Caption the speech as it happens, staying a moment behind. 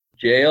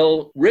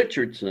Jael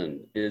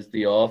Richardson is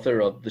the author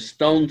of The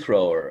Stone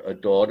Thrower, A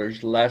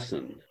Daughter's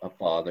Lesson, A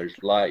Father's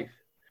Life,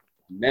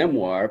 a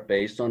memoir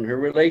based on her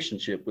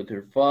relationship with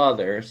her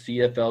father,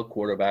 CFL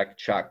quarterback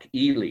Chuck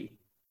Ely.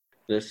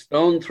 The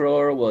Stone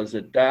Thrower was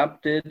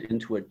adapted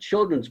into a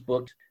children's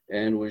book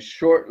and was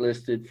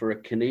shortlisted for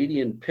a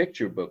Canadian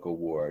Picture Book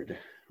Award.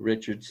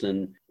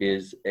 Richardson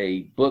is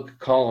a book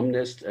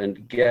columnist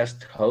and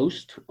guest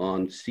host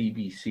on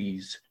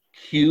CBC's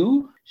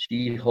Q.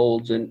 She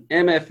holds an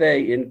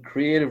MFA in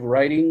creative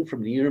writing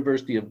from the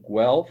University of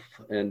Guelph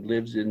and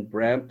lives in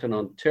Brampton,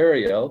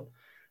 Ontario,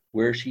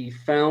 where she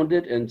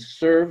founded and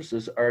serves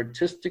as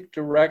artistic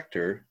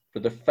director for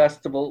the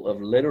Festival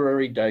of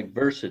Literary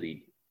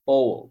Diversity,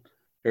 Bold.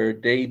 Her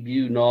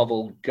debut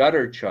novel,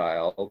 Gutter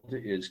Child,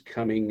 is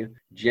coming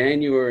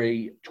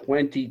January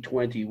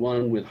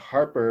 2021 with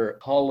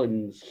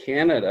HarperCollins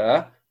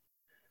Canada.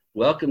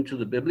 Welcome to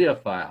the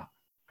Bibliophile.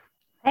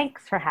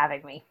 Thanks for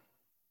having me.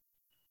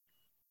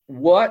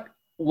 What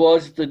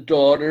was the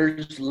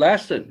daughter's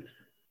lesson?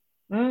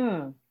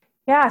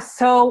 Yeah,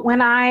 so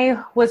when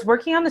I was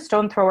working on The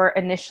Stone Thrower,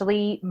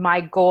 initially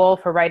my goal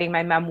for writing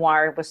my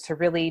memoir was to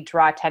really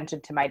draw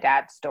attention to my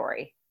dad's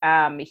story.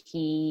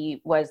 He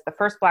was the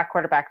first Black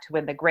quarterback to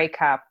win the Grey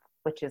Cup,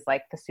 which is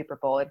like the Super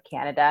Bowl in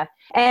Canada.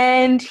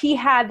 And he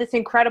had this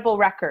incredible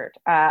record,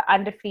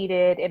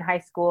 undefeated in high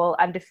school,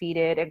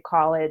 undefeated in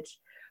college,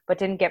 but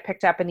didn't get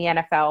picked up in the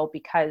NFL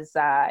because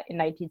in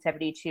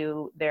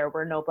 1972, there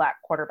were no Black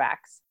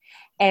quarterbacks.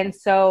 And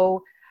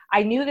so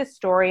I knew this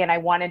story and I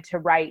wanted to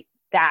write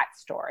that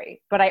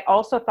story. But I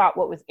also thought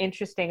what was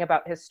interesting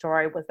about his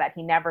story was that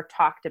he never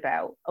talked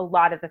about a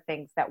lot of the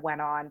things that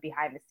went on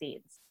behind the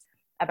scenes,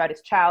 about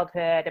his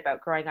childhood,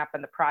 about growing up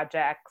in the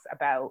projects,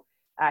 about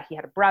he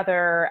had a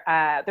brother.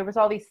 There was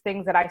all these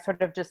things that I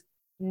sort of just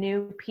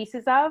knew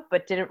pieces of,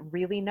 but didn't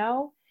really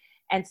know.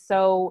 And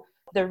so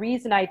the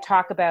reason I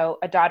talk about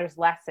A Daughter's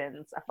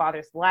Lessons, A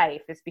Father's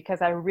Life, is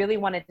because I really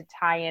wanted to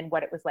tie in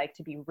what it was like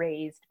to be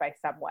raised by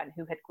someone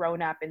who had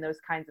grown up in those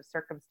kinds of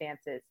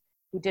circumstances,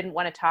 who didn't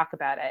want to talk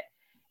about it.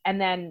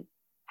 And then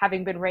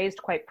having been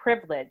raised quite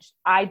privileged,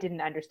 I didn't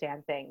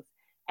understand things.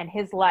 And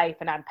his life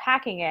and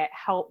unpacking it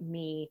helped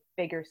me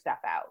figure stuff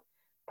out.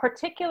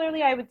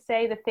 Particularly, I would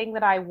say the thing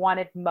that I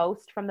wanted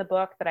most from the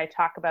book that I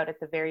talk about at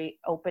the very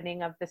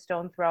opening of The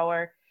Stone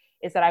Thrower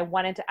is that I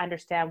wanted to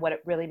understand what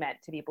it really meant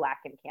to be Black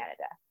in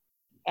Canada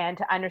and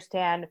to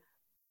understand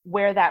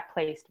where that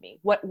placed me,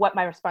 what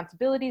my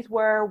responsibilities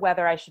were,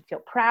 whether I should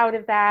feel proud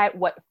of that,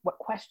 what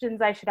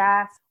questions I should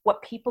ask,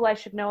 what people I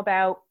should know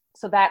about.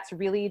 So that's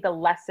really the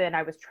lesson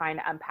I was trying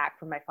to unpack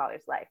from my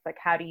father's life. Like,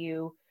 how do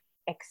you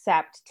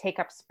accept, take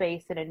up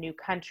space in a new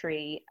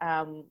country,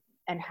 and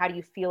how do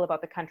you feel about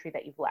the country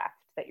that you've left,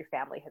 that your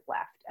family has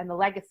left, and the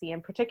legacy,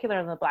 in particular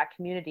in the Black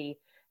community.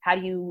 How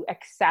do you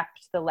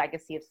accept the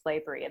legacy of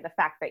slavery and the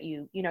fact that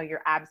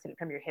you're absent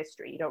from your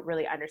history? You don't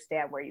really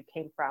understand where you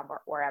came from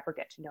or ever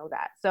get to know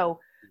that. So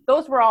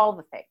those were all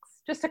the things,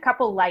 just a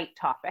couple light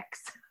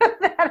topics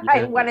that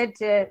I wanted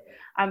to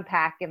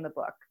unpack in the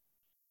book.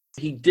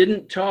 He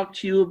didn't talk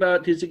to you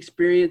about his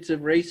experience of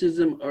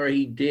racism, or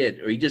he did,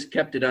 or he just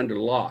kept it under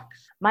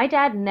locks? My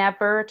dad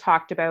never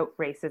talked about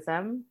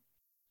racism,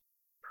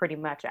 pretty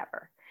much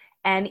ever.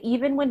 And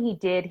even when he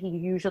did, he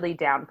usually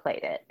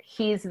downplayed it.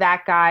 He's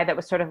that guy that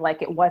was sort of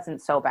like, it wasn't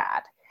so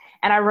bad.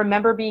 And I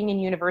remember being in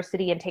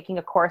university and taking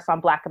a course on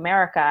Black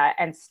America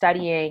and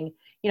studying,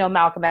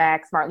 Malcolm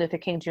X, Martin Luther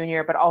King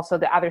Jr., but also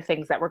the other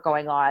things that were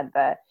going on,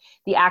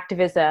 the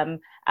activism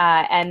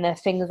and the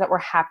things that were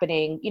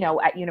happening,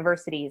 at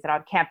universities and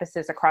on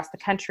campuses across the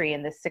country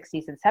in the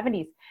 60s and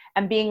 70s,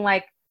 and being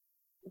like,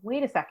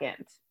 wait a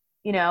second.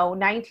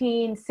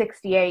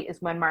 1968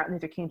 is when Martin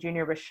Luther King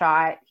Jr. was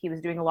shot. He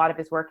was doing a lot of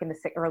his work in the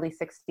early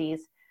 60s.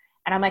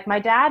 And I'm like, my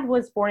dad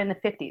was born in the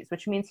 50s,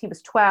 which means he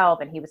was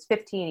 12 and he was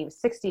 15, he was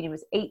 16, he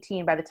was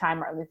 18 by the time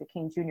Martin Luther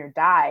King Jr.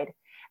 died.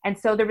 And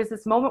so there was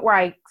this moment where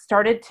I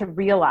started to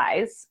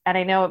realize, and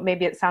I know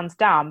maybe it sounds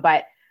dumb,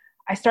 but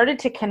I started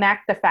to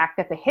connect the fact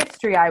that the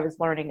history I was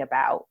learning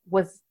about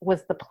was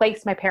the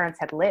place my parents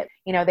had lived.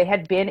 They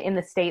had been in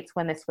the States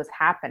when this was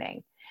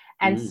happening.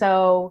 And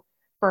so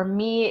for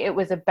me, it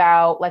was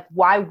about, like,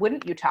 why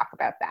wouldn't you talk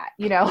about that?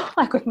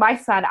 Like with my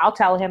son, I'll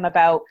tell him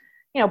about,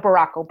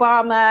 Barack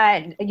Obama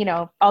and,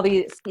 all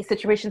these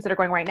situations that are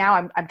going right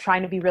now. I'm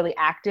trying to be really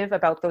active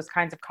about those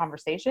kinds of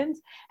conversations.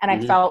 And I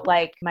felt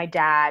like my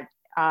dad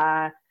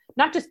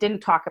not just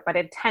didn't talk, but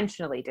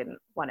intentionally didn't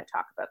want to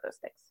talk about those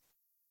things.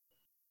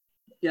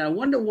 Yeah, I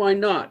wonder why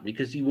not?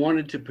 Because he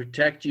wanted to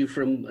protect you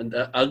from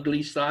the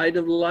ugly side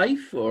of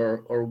life,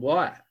 or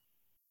what?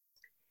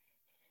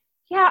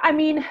 Yeah,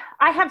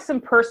 I have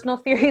some personal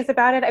theories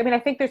about it. I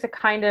think there's a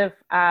kind of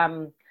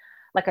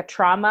like a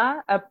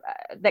trauma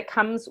that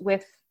comes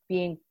with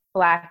being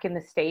Black in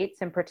the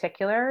States in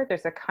particular.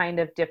 There's a kind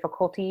of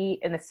difficulty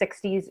in the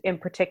 60s in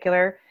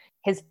particular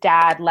his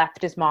dad left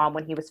his mom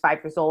when he was 5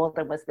 years old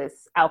and was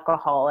this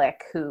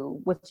alcoholic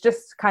who was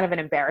just kind of an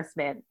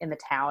embarrassment in the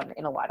town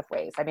in a lot of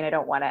ways. I mean, I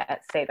don't want to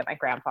say that my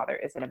grandfather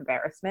is an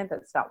embarrassment.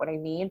 That's not what I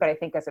mean. But I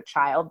think as a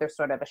child, there's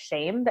sort of a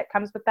shame that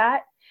comes with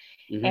that.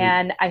 Mm-hmm.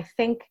 And I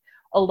think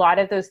a lot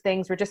of those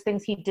things were just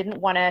things he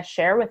didn't want to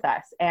share with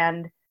us.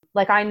 And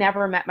like, I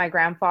never met my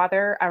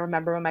grandfather. I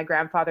remember when my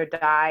grandfather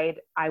died,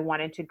 I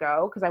wanted to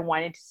go because I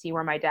wanted to see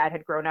where my dad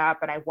had grown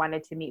up, and I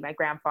wanted to meet my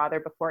grandfather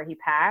before he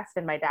passed.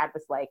 And my dad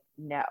was like,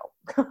 no,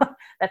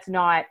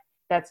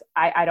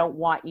 I don't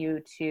want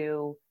you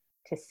to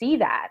see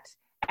that.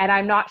 And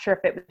I'm not sure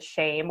if it was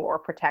shame or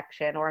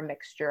protection or a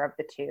mixture of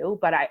the two,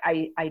 but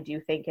I do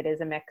think it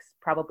is a mix,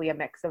 probably a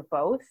mix of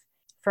both.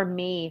 For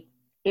me,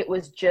 it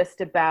was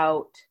just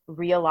about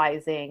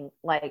realizing,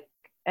 like,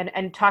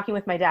 and talking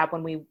with my dad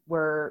when we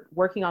were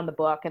working on the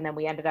book, and then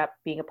we ended up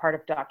being a part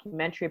of a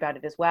documentary about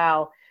it as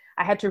well.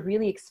 I had to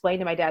really explain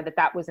to my dad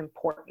that was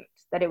important,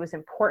 that it was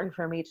important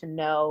for me to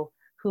know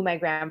who my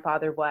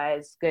grandfather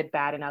was, good,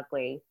 bad, and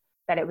ugly,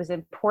 that it was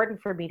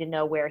important for me to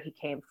know where he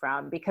came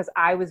from, because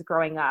I was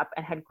growing up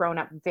and had grown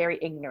up very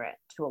ignorant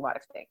to a lot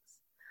of things.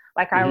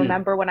 Like, I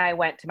remember when I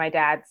went to my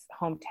dad's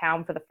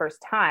hometown for the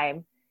first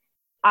time,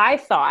 I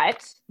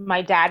thought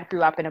my dad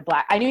grew up in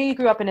I knew he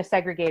grew up in a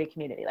segregated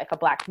community, like a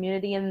Black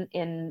community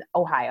in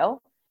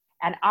Ohio.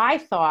 And I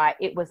thought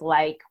it was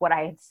like what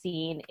I had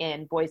seen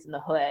in Boys in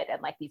the Hood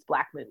and like these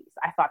Black movies.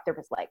 I thought there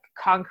was like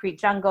concrete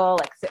jungle,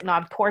 like sitting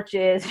on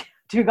porches,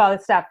 doing all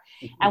this stuff.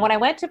 And when I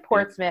went to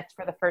Portsmouth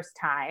for the first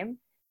time,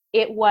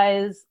 it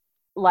was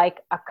like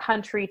a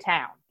country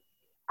town.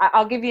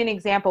 I'll give you an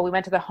example. We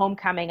went to the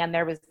homecoming, and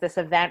there was this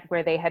event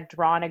where they had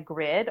drawn a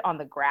grid on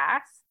the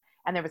grass.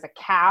 And there was a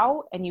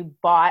cow, and you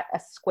bought a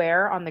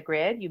square on the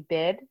grid. You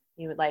bid,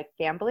 you would, like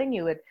gambling,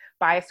 you would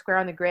buy a square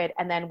on the grid.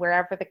 And then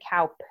wherever the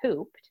cow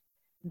pooped,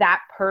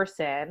 that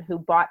person who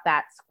bought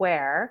that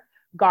square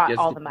got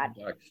all the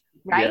money.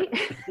 Right?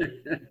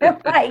 Yeah.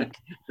 Like,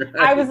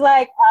 I was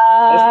like,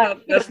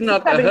 that's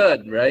not the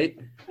hood, right?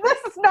 This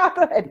is not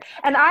the hood.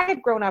 And I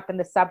had grown up in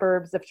the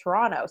suburbs of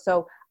Toronto.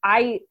 So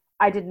I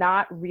did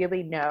not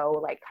really know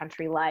like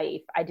country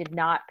life. I did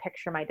not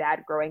picture my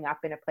dad growing up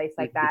in a place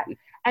like that.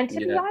 And to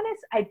be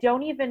honest, I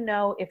don't even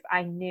know if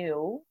I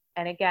knew,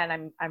 and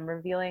again, I'm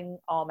revealing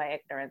all my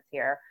ignorance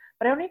here,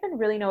 but I don't even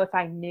really know if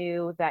I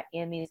knew that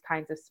in these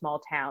kinds of small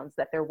towns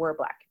that there were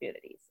Black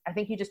communities. I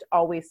think you just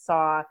always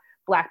saw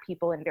Black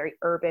people in very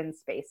urban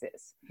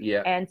spaces.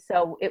 Yeah. And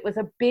so it was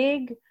a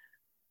big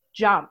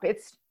jump.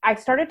 I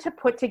started to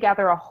put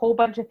together a whole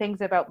bunch of things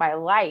about my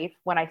life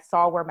when I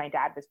saw where my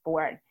dad was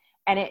born.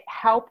 And it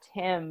helped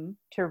him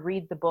to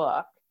read the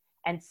book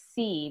and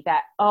see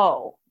that,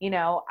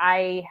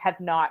 I had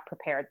not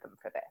prepared them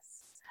for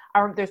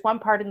this. There's one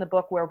part in the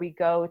book where we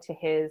go to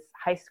his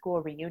high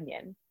school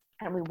reunion,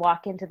 and we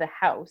walk into the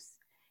house,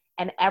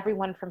 and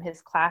everyone from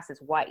his class is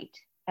white.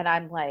 And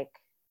I'm like,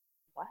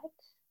 what?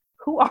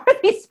 Who are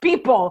these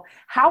people?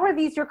 How are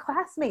these your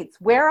classmates?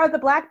 Where are the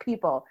Black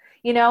people?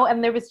 And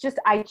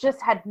I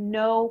just had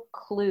no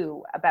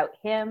clue about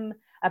him,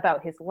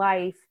 about his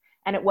life.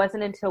 And it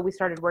wasn't until we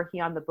started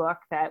working on the book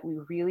that we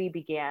really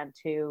began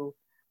to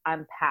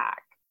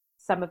unpack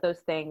some of those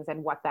things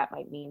and what that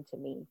might mean to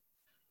me.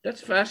 That's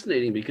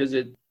fascinating, because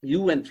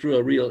you went through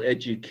a real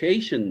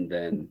education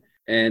then.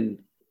 And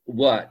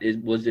was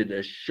it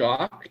a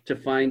shock to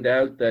find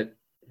out that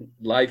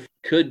life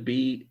could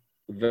be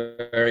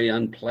very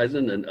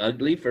unpleasant and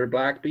ugly for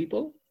Black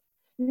people?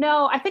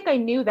 No, I think I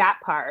knew that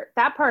part.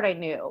 That part I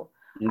knew.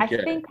 Okay.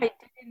 I think I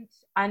didn't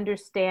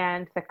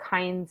understand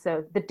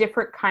the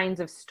different kinds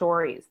of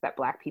stories that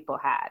Black people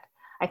had.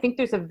 I think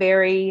there's a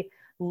very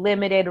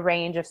limited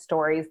range of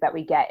stories that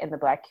we get in the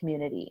Black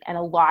community. And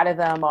a lot of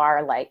them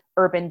are like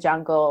urban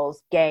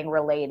jungles, gang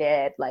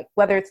related, like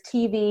whether it's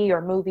TV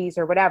or movies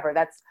or whatever,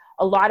 that's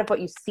a lot of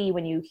what you see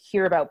when you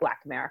hear about Black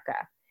America.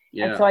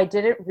 Yeah. And so I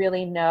didn't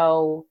really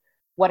know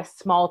what a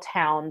small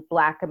town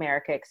Black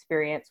America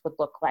experience would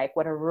look like,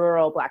 what a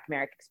rural Black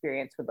America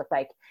experience would look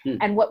like.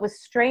 And what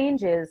was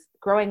strange is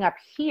growing up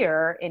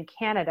here in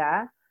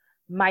Canada,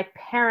 my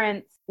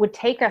parents would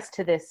take us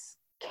to this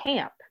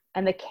camp,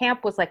 and the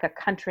camp was like a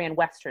country and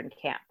Western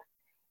camp.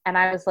 And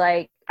I was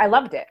like, I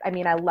loved it. I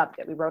mean, I loved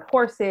it. We rode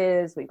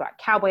horses, we got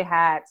cowboy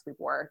hats, we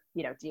wore,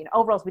 jean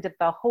overalls. We did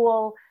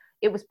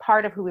it was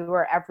part of who we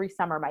were. Every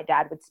summer, my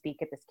dad would speak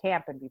at this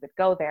camp, and we would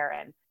go there,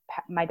 and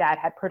my dad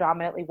had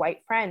predominantly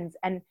white friends.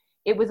 And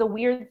it was a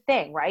weird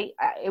thing, right?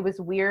 It was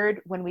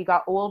weird when we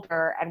got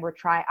older and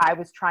I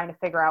was trying to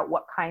figure out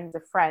what kinds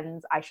of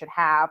friends I should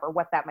have or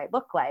what that might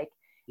look like.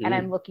 Mm-hmm. And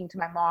I'm looking to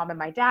my mom and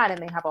my dad,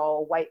 and they have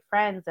all white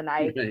friends. And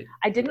I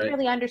didn't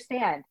really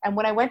understand. And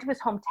when I went to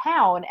his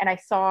hometown and I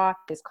saw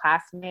his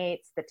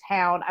classmates, the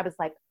town, I was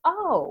like,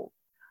 oh,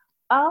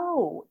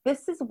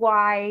 this is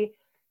why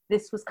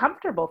this was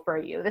comfortable for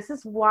you. This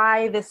is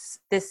why this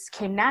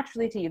came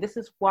naturally to you. This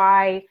is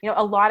why,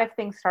 a lot of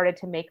things started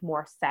to make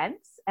more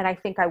sense. And I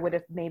think I would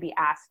have maybe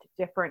asked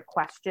different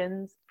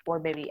questions, or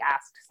maybe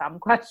asked some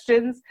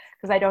questions,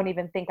 because I don't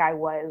even think I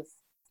was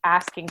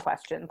asking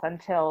questions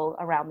until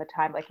around the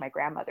time like my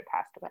grandmother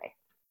passed away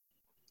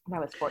when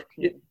I was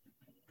 14.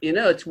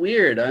 It's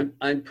weird.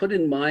 I'm put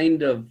in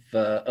mind of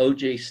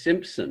O.J.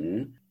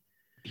 Simpson.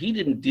 He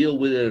didn't deal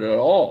with it at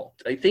all.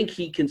 I think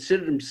he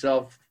considered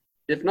himself,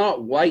 if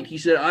not white, he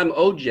said, I'm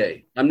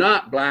O.J. I'm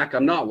not black.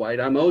 I'm not white.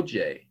 I'm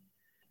O.J.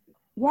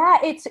 Yeah,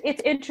 it's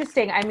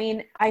interesting. I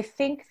mean, I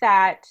think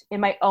that in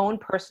my own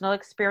personal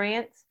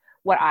experience,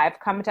 what I've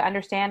come to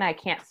understand, I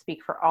can't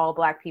speak for all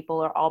Black people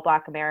or all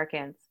Black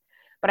Americans,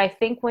 but I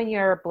think when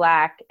you're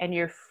Black and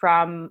you're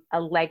from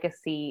a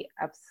legacy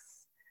of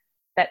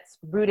that's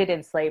rooted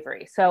in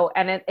slavery. So,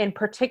 and in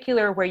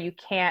particular, where you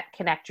can't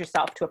connect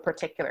yourself to a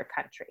particular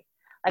country.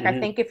 Like, I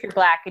think if you're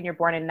Black and you're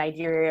born in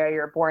Nigeria,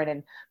 you're born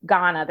in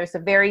Ghana, there's a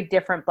very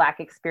different Black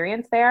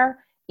experience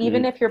there.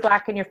 Even if you're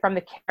Black and you're from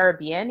the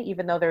Caribbean,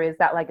 even though there is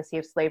that legacy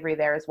of slavery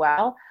there as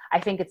well, I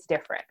think it's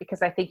different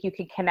because I think you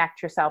can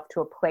connect yourself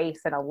to a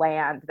place and a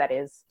land that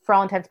is, for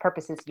all intents and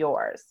purposes,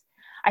 yours.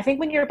 I think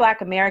when you're a Black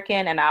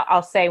American, and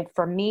I'll say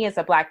for me as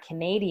a Black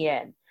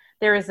Canadian,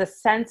 there is a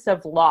sense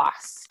of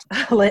lostness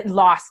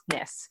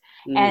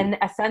and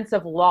a sense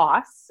of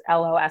loss,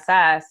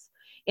 LOSS,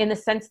 in the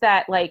sense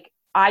that like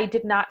I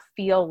did not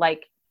feel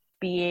like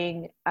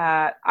being,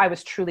 I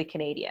was truly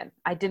Canadian.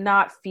 I did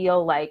not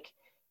feel like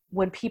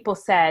when people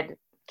said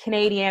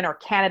Canadian or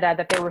Canada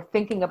that they were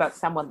thinking about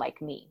someone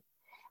like me.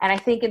 And I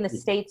think in the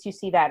States, you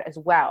see that as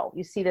well.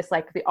 You see this,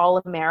 like the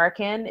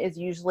all-American is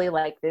usually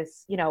like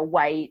this,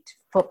 white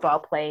football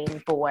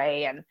playing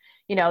boy and,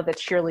 the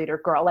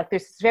cheerleader girl. Like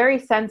there's this very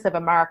sense of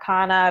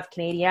Americana, of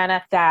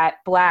Canadiana, that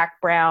Black,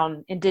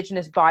 brown,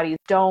 indigenous bodies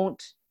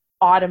don't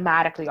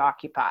automatically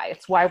occupy.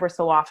 It's why we're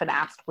so often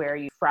asked, where are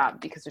you from?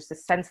 Because there's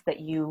this sense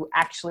that you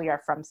actually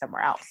are from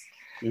somewhere else.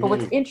 But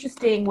what's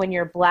interesting when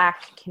you're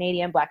Black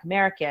Canadian, Black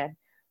American,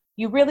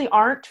 you really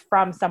aren't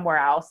from somewhere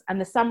else. And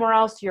the somewhere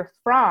else you're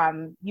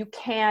from, you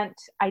can't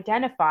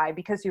identify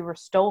because you were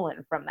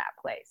stolen from that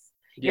place.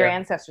 Yeah. Your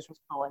ancestors were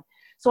stolen.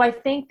 So I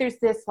think there's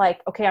this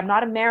like, okay, I'm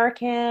not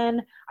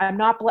American. I'm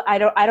not, I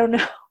don't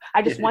know.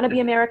 I just want to be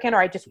American, or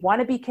I just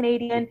want to be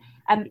Canadian.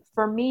 And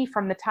for me,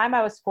 from the time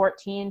I was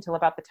 14 till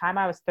about the time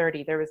I was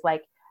 30, there was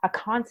like a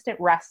constant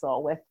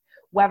wrestle with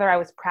whether I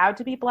was proud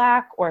to be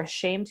Black or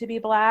ashamed to be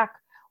Black,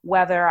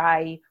 whether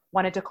I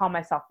wanted to call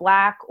myself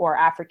Black or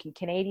African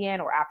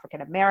Canadian or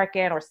African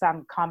American or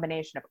some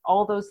combination of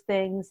all those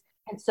things.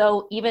 And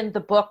so even the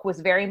book was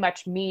very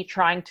much me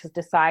trying to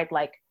decide,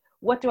 like,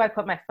 what do I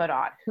put my foot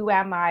on? Who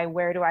am I?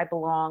 Where do I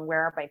belong?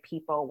 Where are my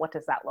people? What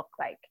does that look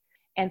like?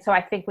 And so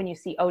I think when you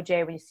see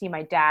OJ, when you see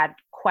my dad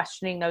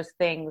questioning those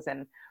things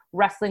and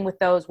wrestling with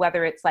those,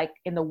 whether it's like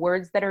in the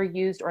words that are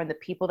used or in the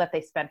people that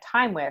they spend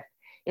time with,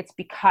 it's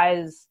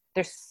because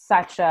there's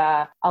such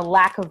a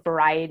lack of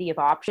variety of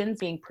options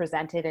being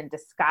presented and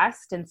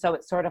discussed. And so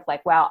it's sort of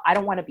like, well, I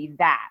don't want to be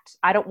that.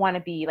 I don't want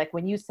to be like,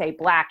 when you say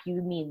Black,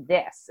 you mean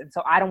this. And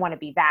so I don't want to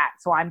be that.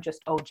 So I'm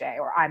just OJ,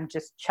 or I'm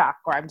just Chuck,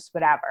 or I'm just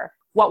whatever.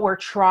 What we're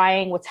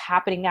trying, what's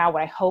happening now,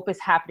 what I hope is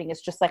happening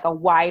is just like a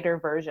wider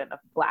version of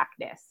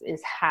Blackness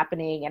is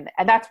happening. And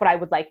that's what I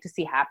would like to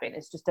see happen,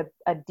 is just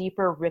a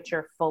deeper,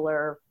 richer,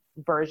 fuller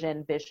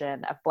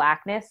vision of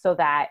Blackness, so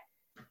that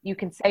you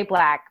can say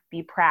Black,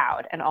 be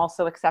proud, and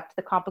also accept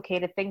the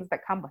complicated things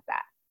that come with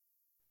that.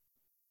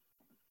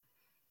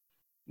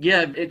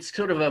 Yeah, it's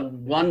sort of a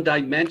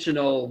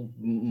one-dimensional,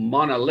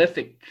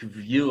 monolithic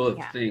view of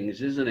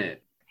things, isn't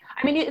it?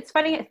 I mean, it's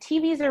funny.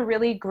 TV is a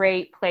really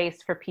great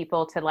place for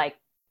people to like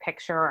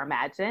picture or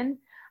imagine.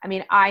 I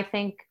mean, I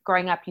think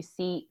growing up, you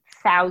see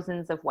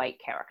thousands of white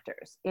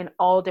characters in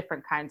all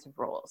different kinds of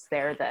roles.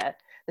 They're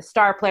the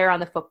star player on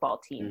the football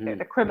team. They're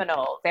the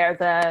criminal. They're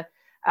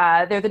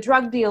the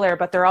drug dealer,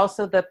 but they're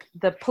also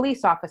the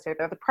police officer.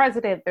 They're the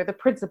president. They're the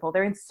principal.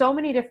 They're in so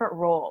many different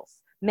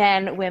roles,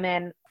 men,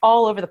 women,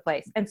 all over the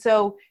place. And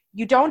so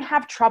you don't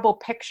have trouble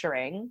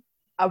picturing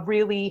a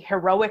really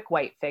heroic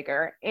white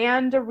figure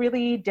and a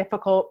really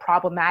difficult,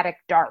 problematic,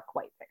 dark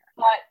white figure.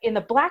 But in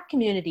the Black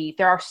community,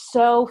 there are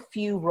so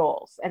few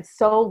roles and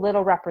so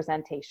little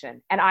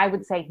representation. And I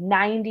would say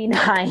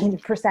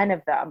 99%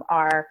 of them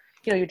are,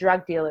 your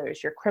drug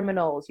dealers, your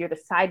criminals, you're the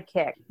sidekick.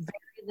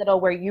 Very little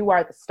where you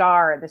are the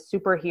star and the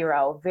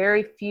superhero.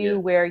 Very few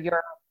where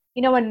you're,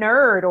 a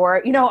nerd,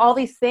 or, all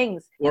these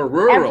things. Or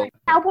rural.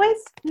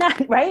 Cowboys,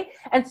 right?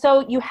 And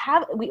so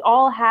we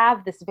all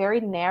have this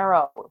very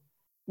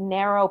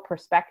narrow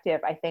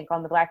perspective, I think,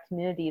 on the Black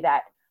community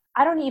that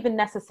I don't even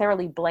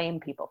necessarily blame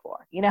people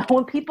for.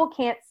 When people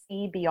can't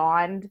see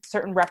beyond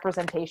certain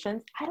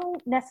representations, I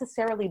don't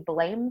necessarily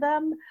blame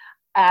them.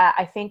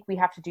 I think we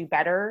have to do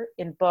better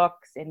in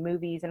books, in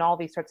movies, and all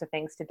these sorts of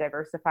things to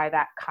diversify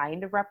that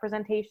kind of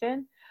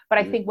representation. But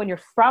I think when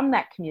you're from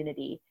that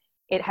community,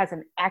 it has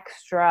an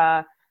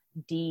extra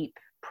deep,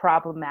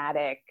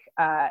 problematic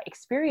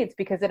experience,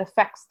 because it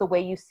affects the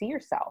way you see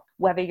yourself,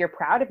 whether you're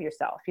proud of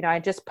yourself. I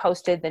just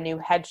posted the new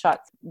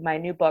headshots. My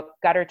new book,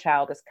 Gutter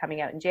Child, is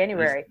coming out in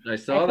January. I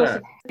saw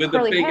that. With the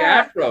big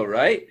afro,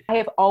 right? I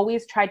have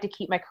always tried to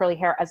keep my curly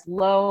hair as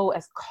low,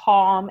 as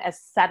calm, as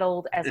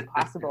settled as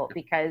possible,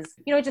 because,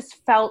 it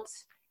just felt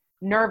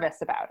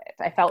nervous about it.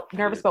 I felt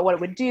nervous about what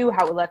it would do,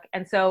 how it would look.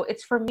 And so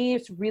it's, for me,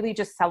 it's really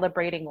just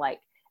celebrating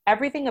like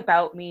everything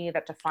about me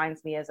that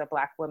defines me as a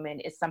Black woman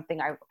is something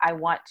I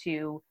want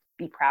to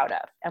be proud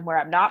of. And where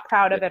I'm not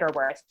proud of it, or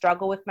where I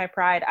struggle with my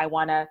pride, I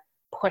want to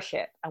push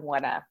it. I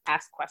want to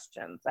ask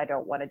questions. I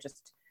don't want to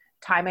just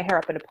tie my hair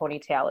up in a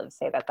ponytail and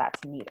say that that's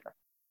neither.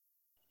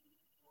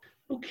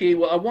 Okay,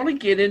 well, I want to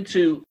get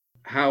into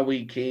how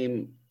we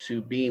came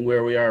to being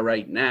where we are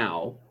right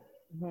now.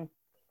 Mm-hmm.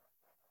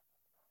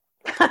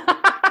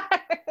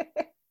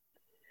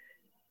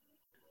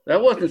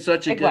 That wasn't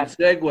such a good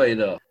segue,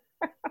 though.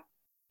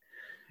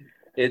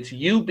 It's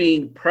you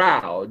being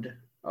proud,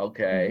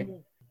 okay? Mm-hmm.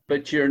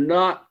 But you're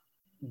not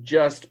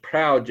just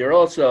proud. You're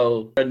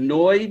also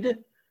annoyed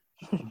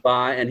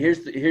by, and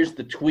here's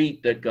the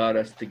tweet that got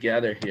us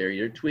together here.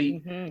 Your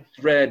tweet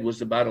thread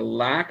was about a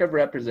lack of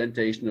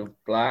representation of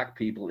Black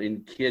people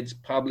in kids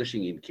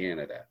publishing in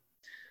Canada.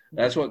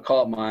 That's what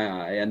caught my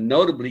eye. And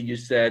notably, you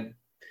said,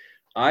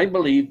 I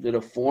believe that a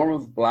form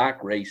of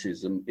Black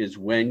racism is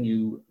when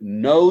you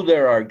know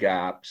there are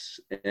gaps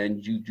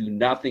and you do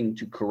nothing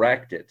to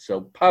correct it.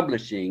 So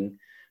publishing,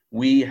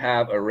 we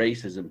have a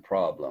racism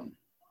problem.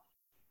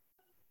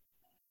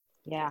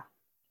 Yeah.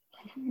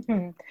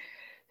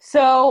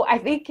 So I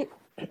think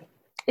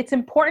it's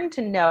important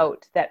to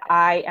note that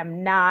I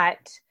am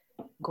not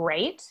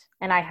great,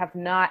 and I have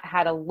not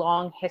had a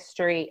long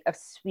history of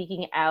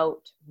speaking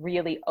out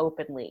really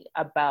openly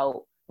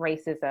about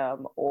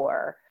racism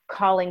or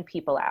calling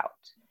people out.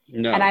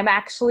 No. And I'm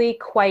actually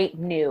quite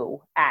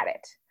new at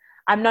it.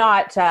 I'm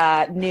not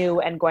new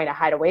and going to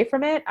hide away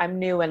from it. I'm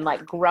new and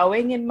like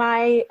growing in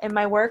my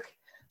work.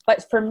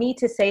 But for me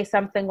to say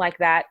something like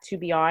that, to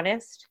be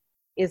honest,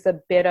 is a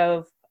bit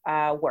of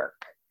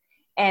work.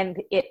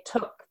 And it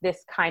took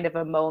this kind of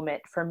a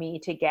moment for me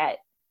to get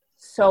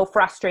so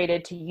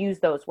frustrated to use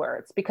those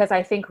words, because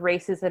I think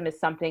racism is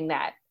something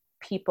that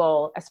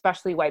people,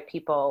 especially white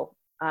people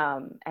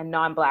and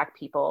non-Black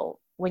people,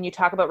 when you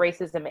talk about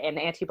racism and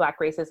anti-Black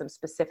racism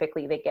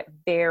specifically, they get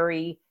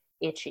very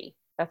itchy.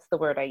 That's the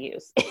word I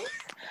use.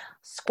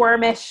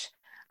 Squirmish,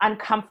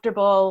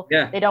 uncomfortable.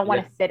 Yeah, they don't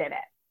want to sit in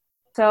it.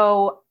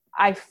 So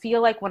I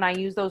feel like when I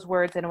use those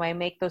words and when I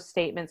make those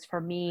statements,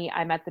 for me,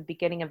 I'm at the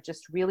beginning of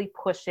just really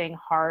pushing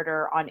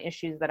harder on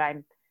issues that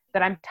I'm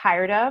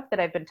tired of,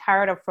 that I've been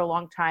tired of for a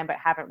long time, but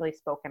haven't really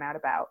spoken out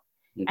about.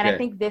 Okay. And I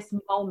think this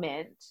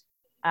moment,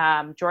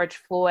 George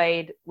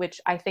Floyd, which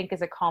I think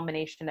is a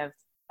culmination of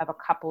a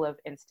couple of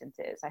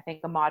instances. I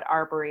think Ahmaud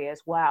Arbery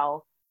as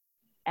well.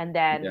 And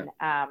then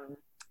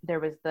there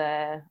was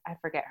I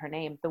forget her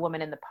name, the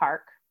woman in the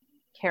park,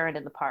 Karen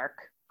in the park.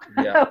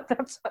 Yeah.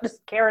 That's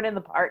just Karen in the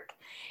park.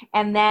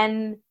 And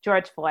then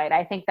George Floyd.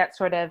 I think that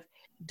sort of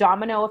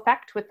domino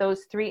effect with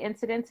those three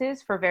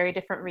incidences for very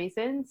different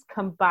reasons,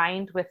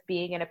 combined with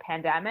being in a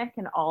pandemic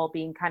and all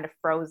being kind of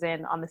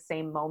frozen on the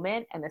same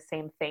moment and the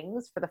same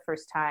things for the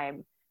first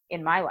time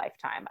in my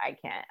lifetime, I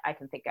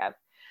can think of,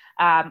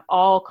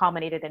 all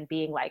culminated in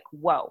being like,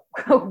 whoa,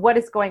 what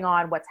is going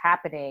on? What's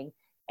happening?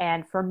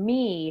 And for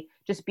me,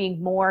 just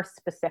being more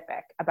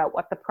specific about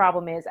what the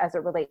problem is as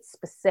it relates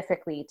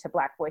specifically to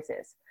Black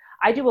voices.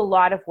 I do a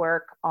lot of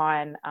work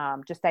on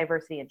just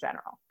diversity in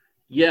general.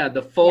 Yeah,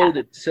 the fold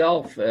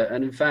itself.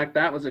 And in fact,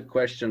 that was a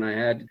question I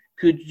had.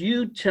 Could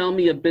you tell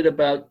me a bit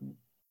about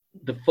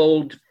the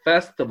Fold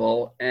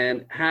Festival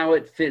and how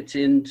it fits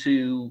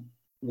into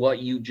what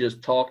you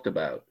just talked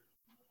about?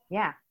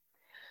 Yeah.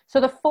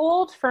 So the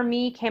Fold for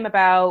me came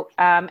about,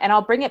 and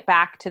I'll bring it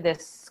back to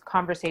this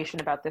conversation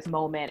about this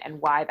moment and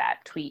why that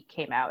tweet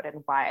came out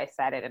and why I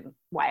said it and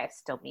why I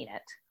still mean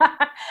it.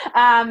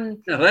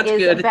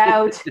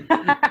 That's good.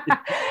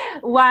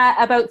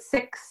 About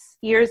 6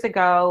 years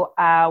ago,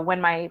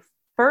 when my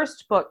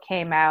first book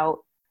came out,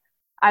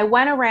 I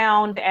went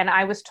around and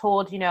I was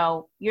told,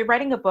 you're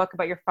writing a book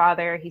about your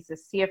father. He's a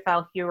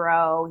CFL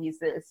hero. He's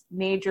this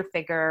major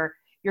figure.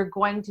 You're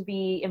going to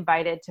be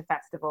invited to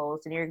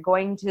festivals and you're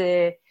going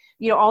to,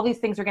 all these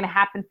things are going to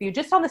happen for you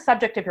just on the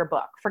subject of your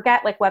book.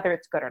 Forget like whether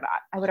it's good or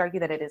not. I would argue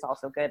that it is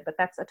also good, but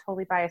that's a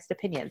totally biased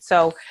opinion.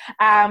 So,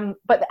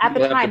 but at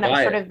the time, that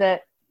was sort of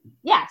that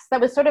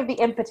was sort of the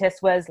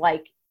impetus, was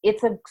like,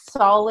 it's a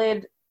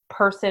solid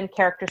person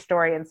character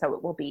story. And so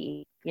it will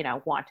be,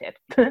 wanted.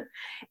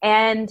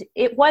 And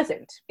it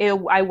wasn't.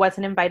 I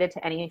wasn't invited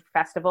to any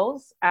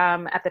festivals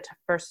at the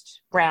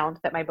first round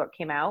that my book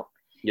came out.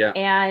 Yeah.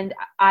 And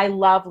I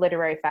love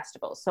literary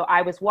festivals. So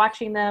I was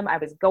watching them, I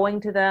was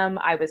going to them,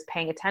 I was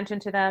paying attention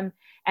to them.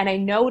 And I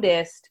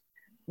noticed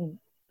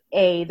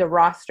the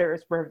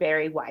rosters were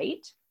very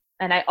white.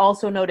 And I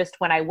also noticed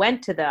when I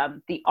went to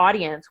them, the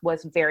audience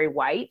was very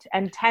white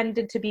and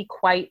tended to be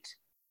quite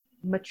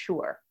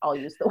mature. I'll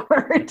use the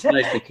word.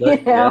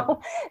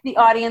 The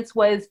audience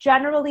was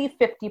generally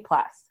 50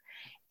 plus.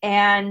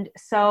 And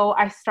so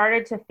I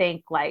started to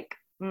think like,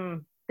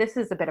 this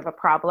is a bit of a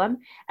problem.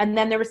 And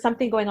then there was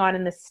something going on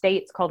in the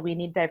States called We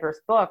Need Diverse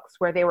Books,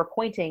 where they were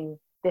pointing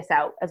this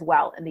out as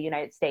well in the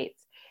United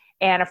States.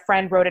 And a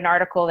friend wrote an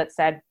article that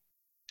said,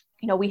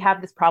 we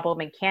have this problem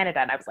in Canada.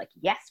 And I was like,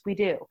 yes, we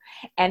do.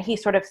 And he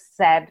sort of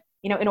said,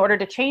 in order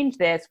to change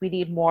this, we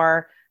need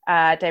more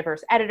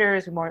diverse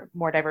editors,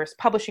 more diverse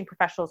publishing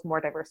professionals,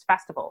 more diverse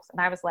festivals. And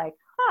I was like,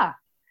 huh.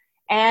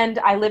 And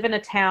I live in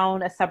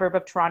a suburb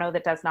of Toronto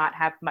that does not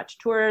have much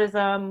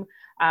tourism.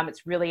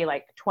 It's really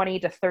like 20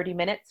 to 30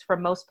 minutes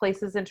from most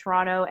places in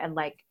Toronto. And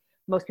like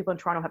most people in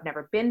Toronto have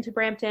never been to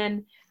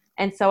Brampton.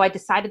 And so I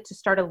decided to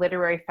start a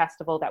literary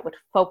festival that would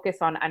focus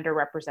on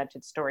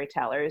underrepresented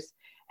storytellers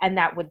and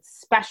that would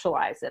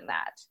specialize in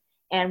that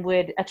and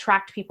would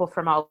attract people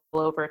from all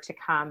over to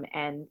come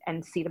and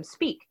see them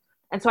speak.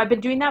 And so I've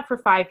been doing that for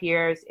 5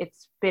 years.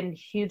 It's been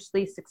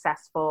hugely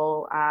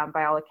successful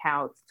by all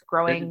accounts. It's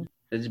growing.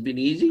 Has it been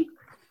easy?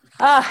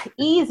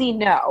 Easy,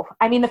 no.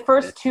 I mean, the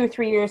first 2 or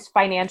 3 years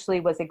financially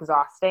was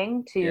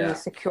exhausting to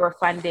secure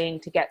funding,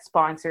 to get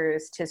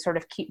sponsors, to sort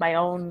of keep my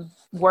own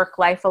work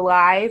life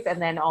alive, and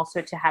then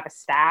also to have a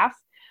staff.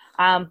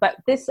 But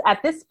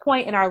at this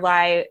point in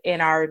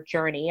our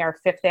journey, our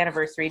 5th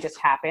anniversary just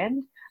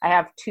happened. I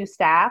have 2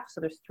 staff,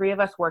 so there's 3 of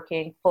us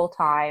working full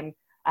time.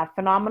 A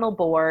phenomenal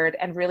board,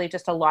 and really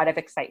just a lot of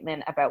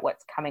excitement about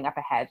what's coming up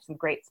ahead. Some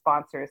great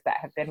sponsors that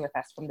have been with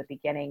us from the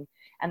beginning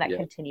and that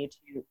continue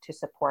to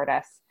support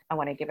us. I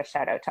want to give a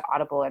shout out to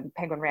Audible and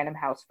Penguin Random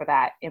House for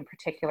that in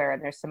particular.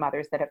 And there's some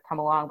others that have come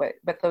along,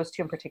 but those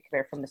 2 in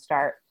particular from the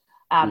start.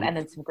 And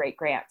then some great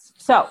grants.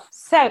 So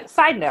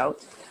side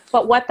note,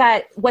 but what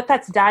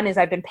that's done is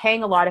I've been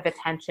paying a lot of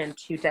attention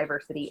to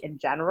diversity in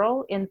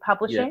general in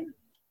publishing.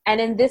 And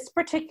in this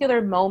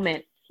particular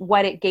moment,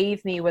 what it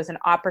gave me was an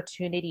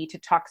opportunity to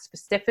talk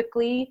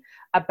specifically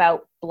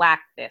about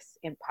Blackness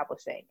in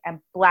publishing and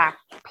Black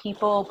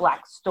people,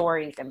 Black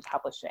stories in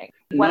publishing.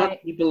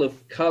 People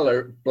of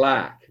color,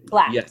 Black.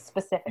 Black,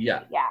 specifically,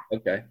 yeah.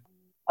 Okay.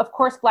 Of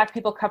course, Black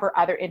people cover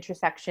other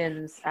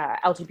intersections,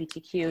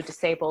 LGBTQ,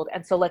 disabled.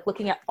 And so like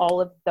looking at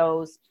all of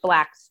those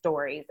Black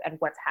stories and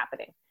what's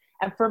happening.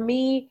 And for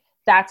me,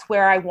 that's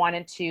where I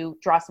wanted to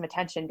draw some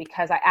attention,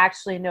 because I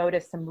actually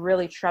noticed some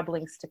really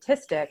troubling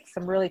statistics,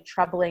 some really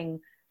troubling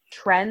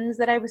trends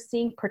that I was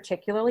seeing,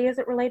 particularly as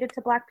it related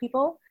to Black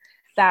people,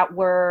 that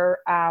were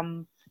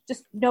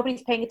just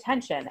nobody's paying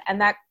attention.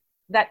 And that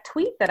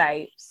tweet that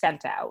I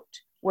sent out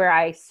where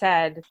I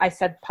said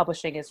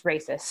publishing is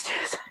racist,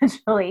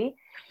 essentially,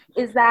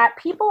 is that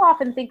people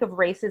often think of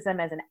racism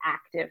as an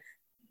active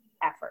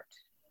effort.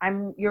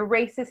 You're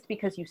racist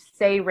because you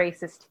say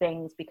racist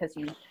things, because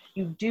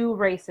you do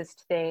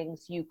racist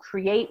things, you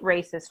create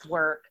racist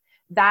work.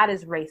 That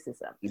is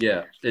racism.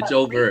 Yeah, it's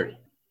overt.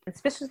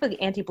 Especially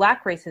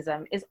anti-Black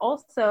racism is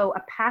also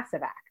a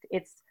passive act.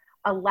 It's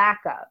a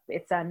lack of,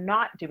 it's a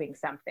not doing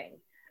something,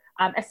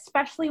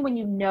 especially when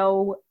you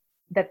know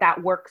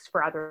that works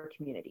for other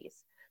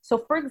communities. So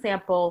for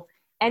example,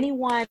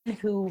 anyone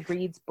who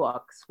reads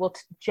books will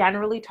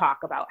generally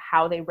talk about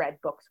how they read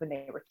books when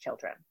they were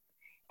children.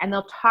 And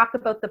they'll talk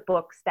about the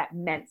books that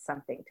meant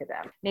something to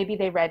them. Maybe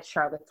they read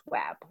Charlotte's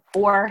Web,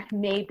 or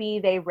maybe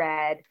they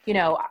read,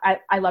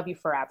 I Love You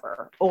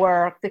Forever,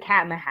 or The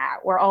Cat in the Hat,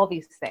 or all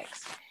these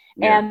things.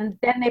 Yeah. And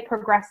then they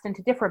progressed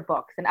into different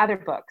books and other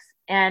books.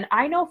 And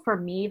I know for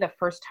me, the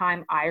first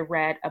time I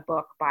read a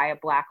book by a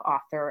Black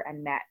author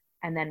and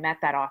then met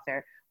that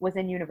author was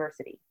in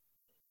university.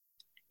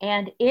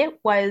 And it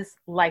was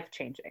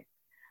life-changing.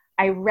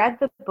 I read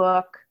the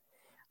book.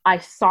 I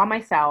saw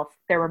myself.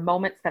 There were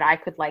moments that I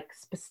could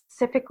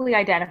specifically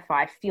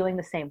identify feeling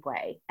the same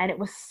way. And it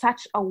was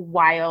such a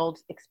wild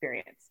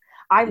experience.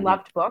 I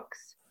loved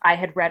books. I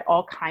had read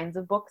all kinds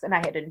of books and I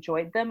had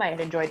enjoyed them. I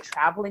had enjoyed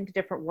traveling to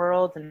different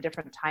worlds and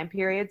different time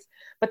periods.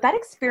 But that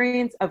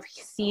experience of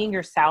seeing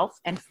yourself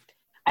and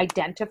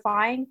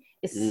identifying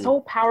is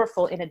so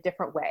powerful in a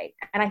different way.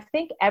 And I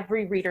think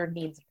every reader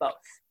needs both.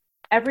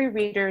 Every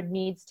reader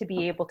needs to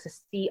be able to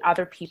see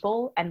other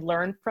people and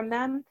learn from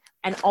them,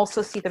 and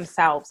also see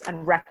themselves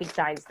and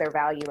recognize their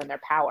value and their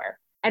power.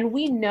 And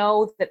we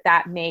know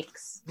that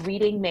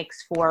reading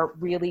makes for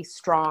really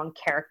strong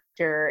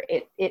character.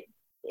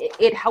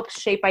 It helps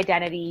shape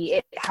identity.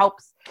 It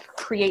helps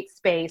create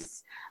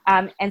space.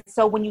 And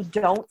so when you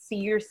don't see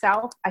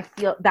yourself, I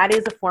feel that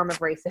is a form of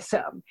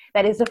racism.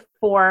 That is a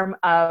form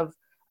of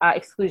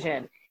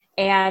exclusion.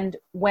 And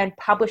when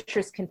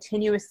publishers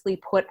continuously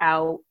put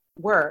out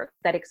work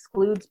that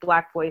excludes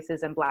Black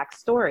voices and Black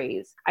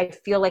stories, I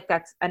feel like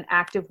that's an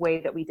active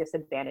way that we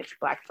disadvantage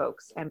Black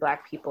folks and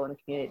Black people in the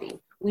community.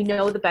 We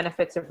know the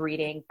benefits of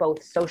reading,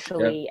 both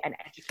socially and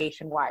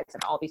education-wise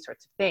and all these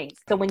sorts of things.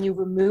 So when you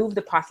remove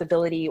the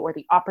possibility or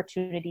the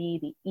opportunity,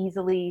 the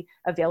easily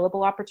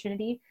available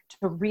opportunity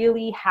to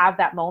really have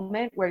that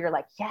moment where you're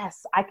like,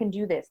 yes, I can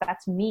do this.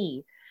 That's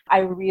me. I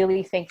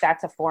really think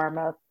that's a form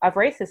of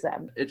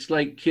racism. It's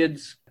like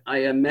kids, I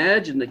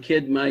imagine the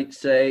kid might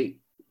say,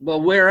 well,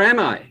 where am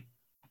I?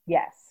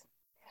 Yes.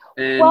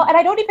 And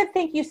I don't even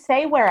think you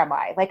say, where am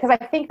I? Because I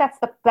think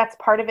that's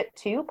part of it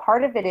too.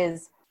 Part of it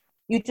is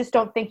you just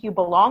don't think you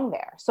belong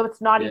there. So it's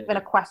not even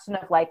a question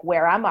of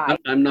where am I?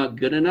 I'm not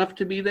good enough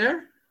to be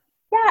there?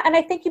 Yeah, and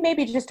I think you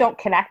maybe just don't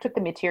connect with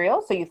the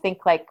material. So you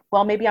think like,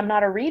 well, maybe I'm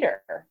not a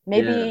reader.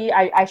 Maybe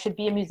I should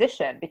be a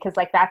musician because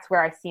like that's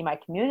where I see my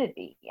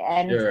community.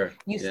 And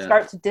you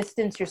start to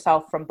distance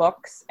yourself from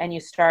books and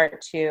you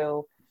start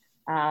to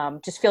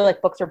just feel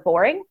like books are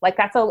boring. Like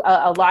that's a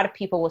lot of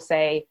people will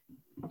say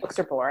books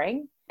are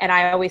boring. And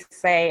I always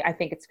say, I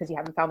think it's because you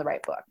haven't found the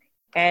right book.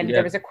 And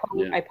there was a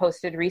quote I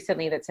posted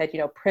recently that said,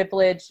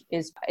 privilege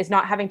is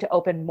not having to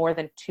open more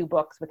than 2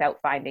 books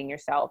without finding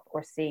yourself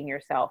or seeing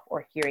yourself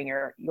or hearing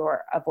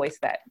a voice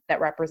that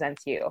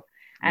represents you.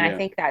 And I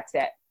think that's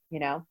it,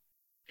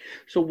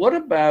 So what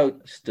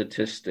about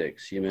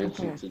statistics? You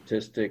mentioned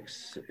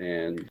statistics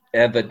and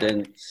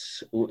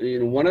evidence.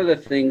 One of the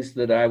things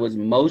that I was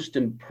most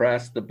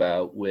impressed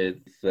about with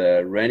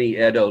Rennie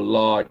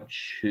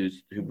Edo-Lodge, who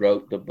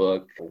wrote the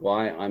book,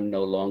 Why I'm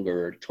No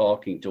Longer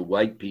Talking to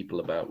White People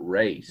About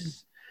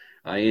Race.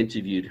 I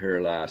interviewed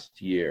her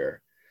last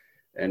year.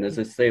 And as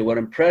I say, what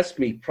impressed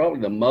me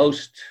probably the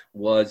most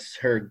was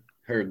her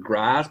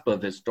grasp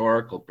of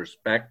historical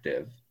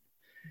perspective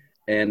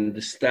and the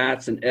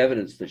stats and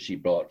evidence that she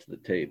brought to the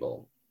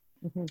table.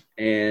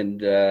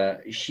 And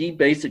she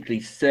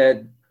basically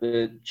said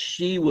that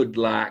she would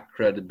lack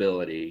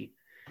credibility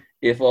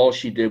if all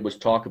she did was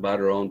talk about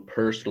her own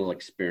personal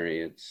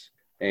experience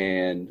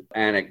and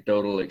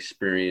anecdotal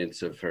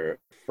experience of her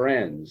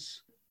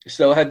friends.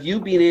 So have you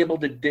been able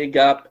to dig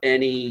up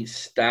any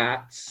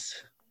stats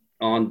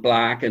on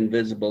Black and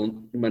visible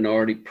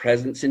minority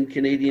presence in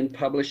Canadian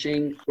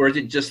publishing? Or is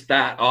it just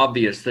that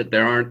obvious that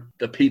there aren't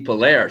the people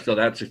there? So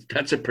that's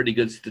a pretty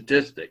good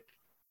statistic.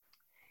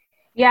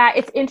 Yeah,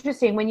 it's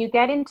interesting. When you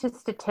get into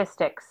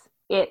statistics,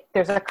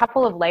 there's a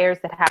couple of layers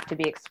that have to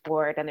be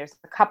explored. And there's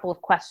a couple of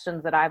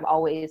questions that I'm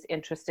always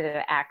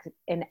interested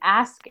in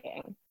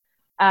asking.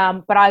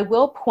 But I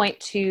will point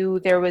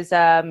to, there was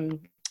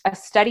a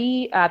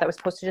study that was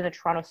posted in the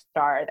Toronto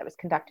Star that was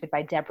conducted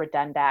by Deborah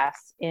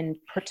Dundas, in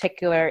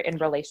particular in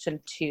relation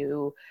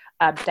to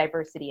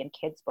diversity in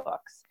kids'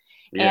 books.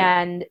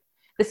 And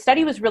the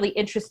study was really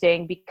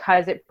interesting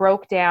because it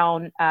broke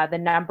down the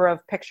number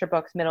of picture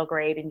books, middle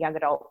grade and young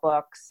adult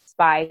books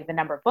by the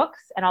number of books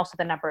and also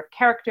the number of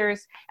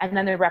characters and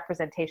then the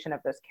representation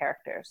of those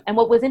characters. And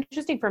what was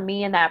interesting for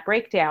me in that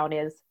breakdown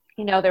is,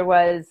 there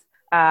was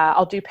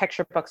I'll do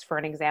picture books for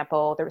an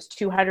example. There was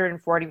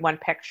 241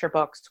 picture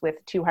books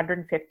with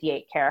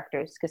 258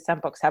 characters because some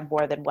books have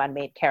more than one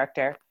main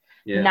character.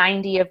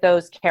 90 of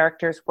those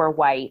characters were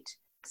white.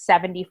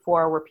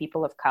 74 were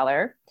people of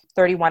color.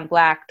 31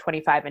 Black,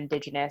 25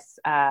 Indigenous,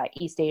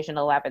 East Asian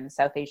 11,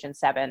 South Asian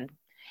 7.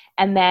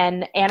 And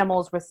then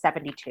animals was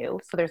 72.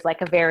 So there's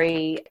like a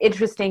very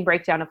interesting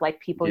breakdown of like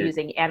people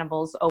using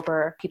animals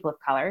over people of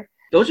color.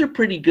 Those are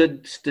pretty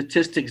good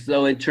statistics,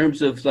 though, in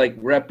terms of like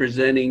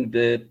representing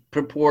the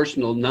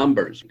proportional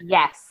numbers.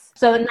 Yes.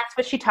 So and that's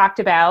what she talked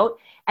about.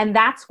 And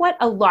that's what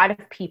a lot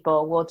of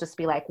people will just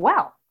be like,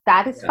 well,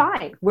 that is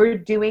fine. We're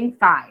doing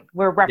fine.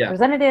 We're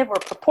representative. We're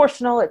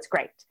proportional. It's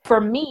great.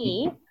 For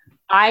me,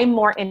 I'm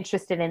more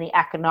interested in the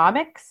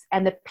economics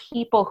and the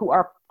people who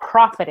are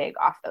profiting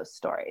off those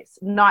stories.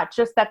 Not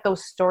just that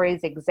those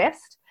stories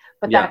exist,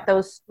 but that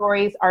those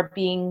stories are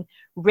being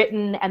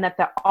written and that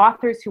the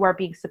authors who are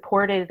being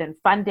supported and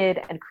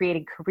funded and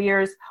creating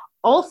careers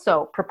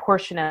also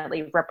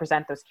proportionately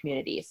represent those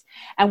communities.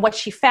 And what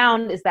she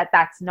found is that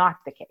that's not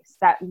the case,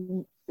 that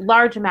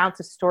large amounts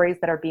of stories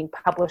that are being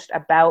published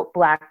about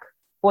Black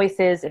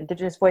voices,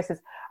 Indigenous voices,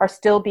 are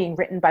still being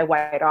written by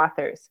white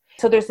authors.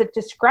 So there's a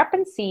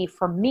discrepancy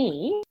for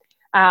me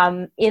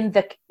in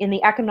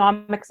the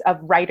economics of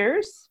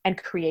writers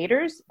and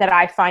creators that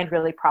I find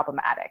really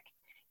problematic.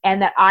 And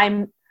that I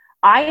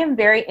am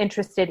very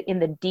interested in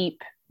the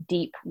deep,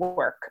 deep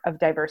work of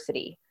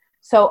diversity.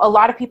 So a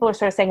lot of people are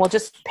sort of saying, well,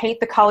 just paint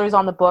the colors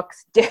on the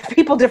books, give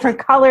people different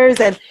colors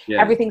and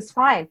everything's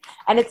fine.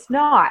 And it's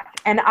not.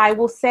 And I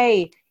will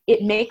say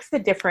it makes a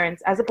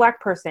difference as a Black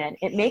person.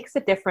 It makes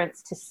a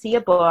difference to see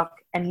a book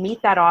and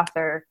meet that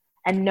author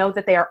and know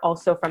that they are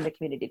also from the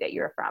community that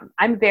you're from.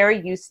 I'm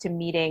very used to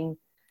meeting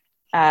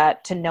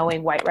to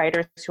knowing white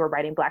writers who are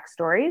writing Black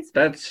stories.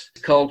 That's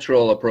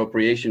cultural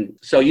appropriation.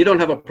 So you don't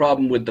have a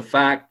problem with the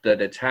fact that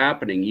it's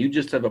happening. You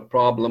just have a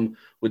problem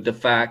with the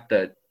fact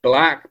that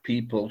Black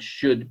people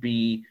should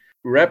be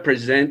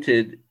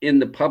represented in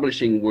the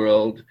publishing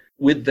world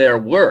with their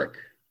work.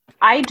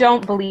 I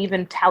don't believe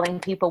in telling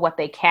people what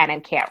they can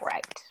and can't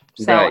write.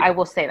 So I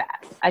will say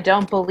that. I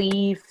don't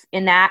believe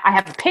in that. I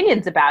have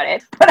opinions about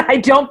it, but I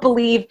don't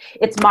believe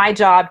it's my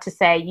job to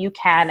say you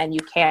can and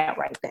you can't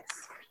write this.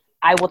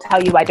 I will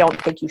tell you I don't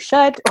think you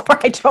should,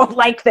 or I don't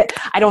like that.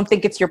 I don't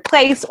think it's your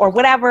place or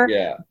whatever.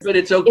 Yeah, but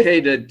it's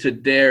okay to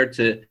dare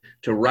to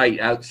write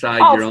outside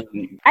your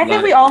own. I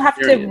think we all have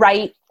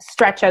to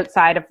stretch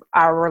outside of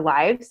our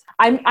lives.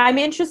 I'm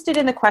interested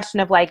in the question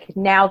of like,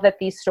 now that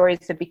these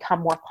stories have become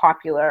more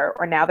popular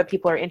or now that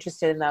people are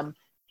interested in them,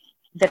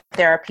 that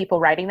there are people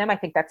writing them. I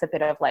think that's a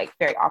bit of like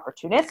very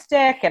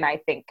opportunistic. And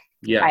I think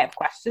I have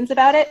questions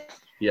about it.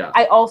 Yeah.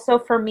 I also,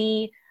 for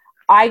me,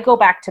 I go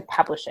back to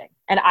publishing,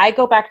 and I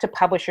go back to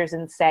publishers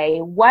and say,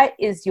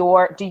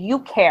 do you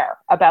care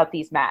about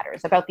these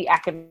matters, about the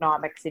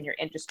economics in your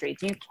industry?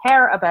 Do you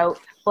care about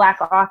Black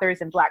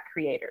authors and Black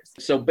creators?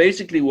 So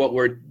basically what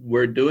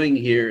we're doing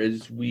here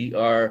is we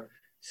are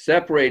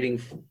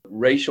separating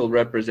racial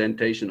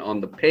representation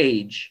on the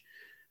page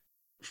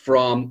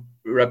from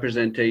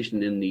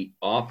representation in the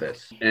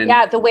office. And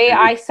yeah, the way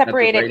I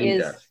separate it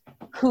is desk.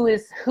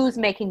 who's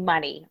making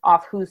money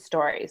off whose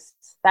stories.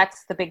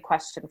 That's the big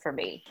question for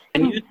me.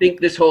 And you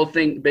think this whole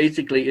thing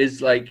basically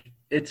is like,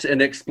 it's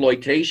an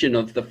exploitation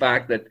of the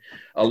fact that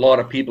a lot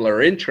of people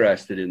are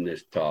interested in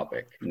this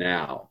topic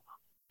now.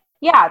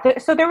 Yeah,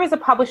 so there was a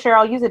publisher,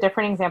 I'll use a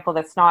different example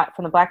that's not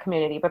from the Black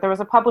community, but there was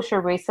a publisher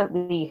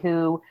recently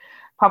who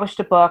published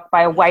a book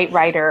by a white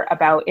writer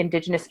about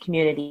Indigenous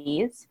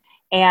communities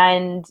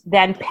and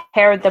then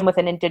paired them with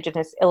an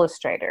Indigenous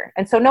illustrator.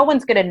 And so no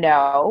one's going to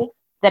know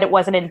that it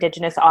was an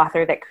Indigenous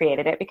author that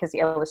created it because the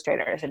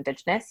illustrator is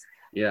Indigenous.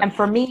 Yeah. And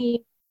for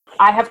me,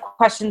 I have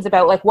questions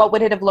about like, what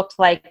would it have looked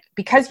like?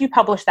 Because you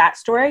publish that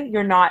story,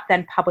 you're not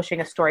then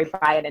publishing a story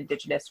by an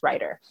Indigenous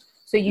writer.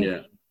 So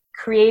you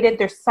created,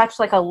 there's such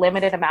like a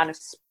limited amount of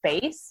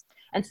space.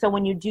 And so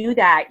when you do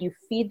that, you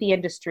feed the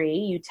industry,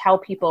 you tell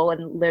people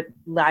in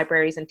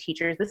libraries and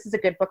teachers, this is a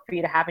good book for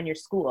you to have in your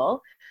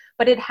school,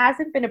 but it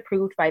hasn't been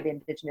approved by the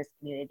Indigenous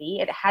community.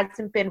 It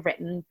hasn't been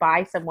written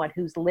by someone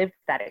who's lived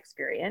that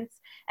experience.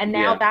 And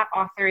now that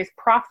author is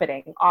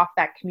profiting off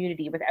that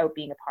community without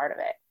being a part of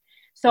it.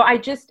 So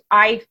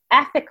I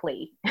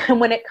ethically,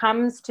 when it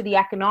comes to the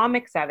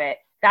economics of it,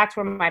 that's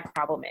where my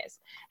problem is.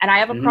 And I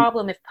have a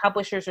problem if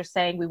publishers are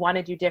saying, we want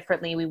to do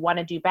differently, we want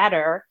to do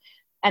better,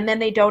 and then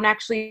they don't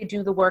actually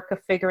do the work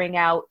of figuring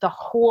out the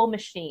whole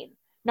machine,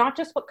 not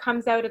just what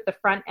comes out at the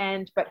front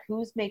end, but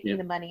who's making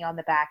the money on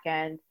the back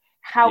end,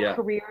 how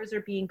careers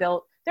are being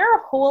built. There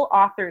are whole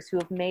authors who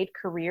have made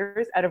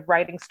careers out of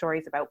writing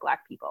stories about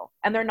Black people,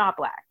 and they're not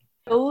Black.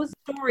 Those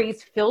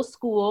stories fill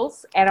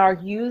schools and are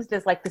used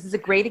as like, this is a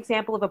great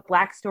example of a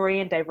Black story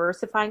and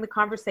diversifying the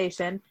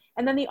conversation.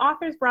 And then the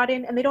author's brought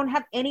in and they don't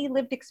have any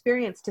lived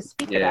experience to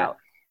speak about.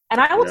 And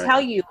I will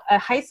tell you, a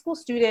high school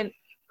student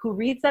who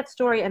reads that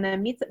story and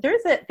then meets,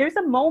 there's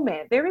a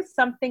moment, there is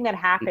something that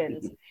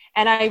happens.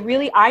 And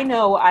I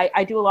know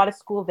I do a lot of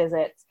school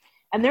visits,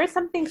 and there's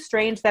something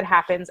strange that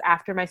happens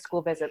after my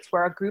school visits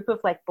where a group of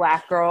like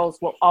Black girls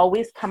will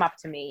always come up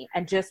to me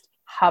and just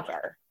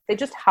hover. They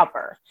just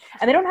hover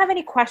and they don't have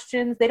any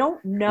questions. They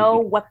don't know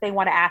what they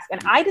want to ask. And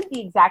I did the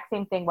exact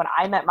same thing when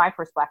I met my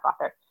first Black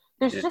author.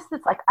 There's just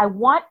this, like, I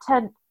want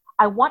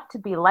to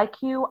be like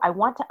you. I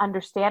want to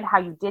understand how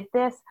you did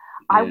this.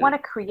 I want to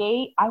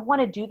create, I want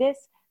to do this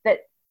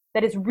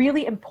that is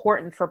really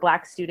important for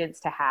Black students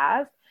to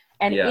have.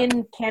 And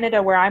in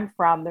Canada, where I'm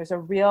from, there's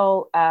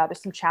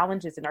there's some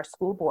challenges in our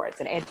school boards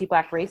and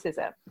anti-Black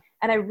racism.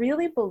 And I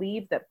really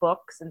believe that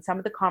books and some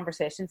of the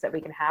conversations that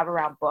we can have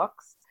around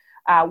books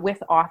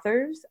with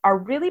authors are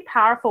really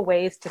powerful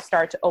ways to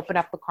start to open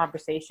up the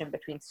conversation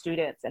between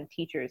students and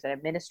teachers and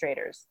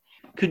administrators.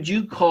 Could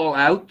you call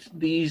out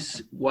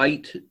these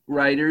white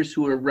writers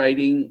who are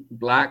writing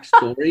Black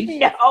stories?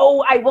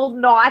 No, I will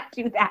not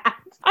do that.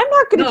 I'm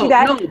not going to do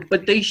that. No,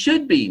 but they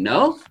should be,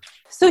 no?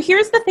 So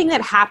here's the thing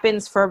that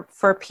happens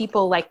for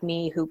people like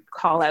me who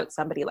call out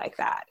somebody like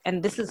that.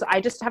 And I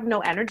just have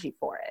no energy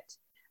for it.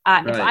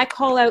 If I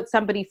call out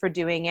somebody for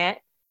doing it,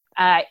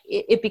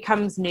 it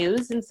becomes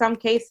news in some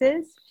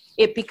cases.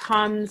 It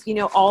becomes,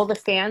 all the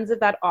fans of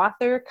that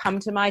author come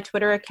to my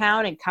Twitter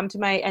account and come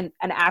to and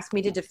ask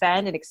me to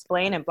defend and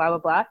explain and blah, blah,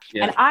 blah.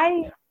 Yeah. And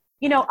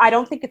I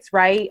don't think it's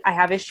right. I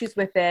have issues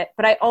with it,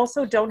 but I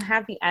also don't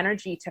have the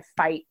energy to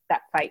fight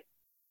that fight.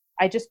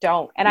 I just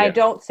don't. And I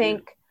don't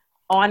think,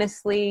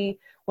 honestly,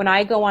 when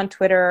I go on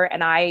Twitter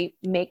and I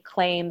make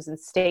claims and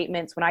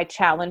statements, when I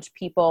challenge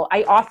people,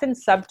 I often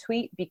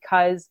subtweet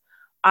because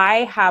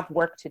I have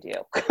work to do.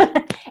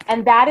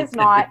 And that is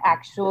not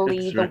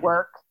actually the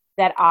work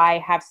that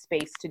I have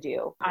space to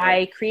do.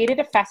 I created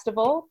a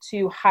festival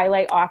to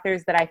highlight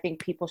authors that I think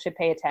people should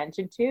pay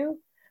attention to.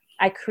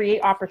 I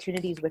create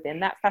opportunities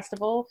within that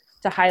festival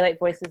to highlight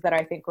voices that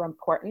I think are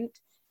important.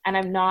 And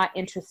I'm not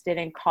interested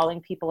in calling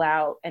people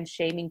out and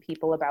shaming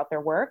people about their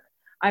work.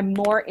 I'm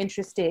more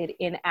interested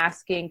in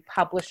asking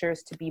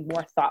publishers to be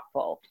more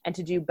thoughtful and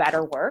to do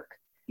better work.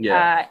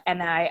 Yeah.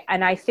 And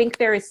I think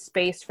there is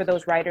space for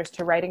those writers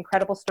to write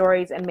incredible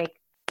stories and make,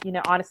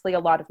 honestly, a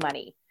lot of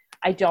money.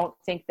 I don't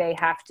think they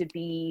have to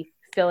be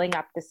filling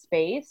up the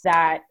space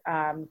that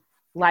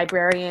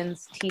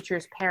librarians,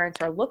 teachers,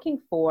 parents are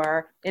looking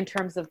for in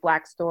terms of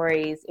Black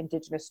stories,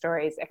 Indigenous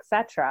stories,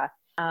 etc.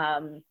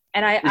 And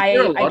is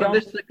there a lot of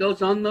this that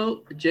goes on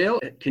though, Jael?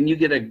 Can you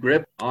get a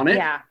grip on it?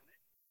 Yeah.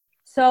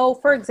 So,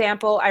 for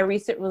example, I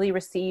recently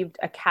received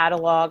a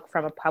catalog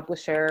from a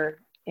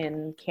publisher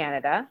in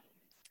Canada.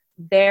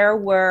 There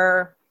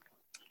were,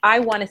 I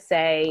want to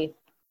say,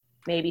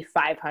 maybe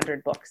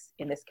 500 books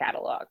in this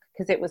catalog,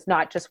 because it was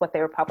not just what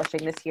they were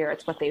publishing this year,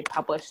 it's what they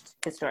published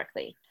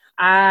historically.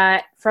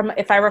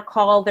 If I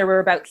recall, there were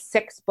about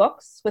 6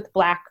 books with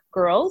Black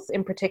girls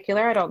in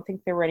particular. I don't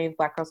think there were any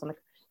Black girls on the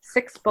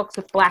 6 books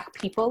with Black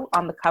people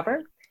on the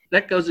cover.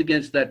 That goes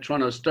against that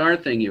Toronto Star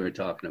thing you were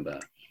talking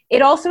about.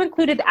 It also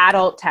included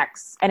adult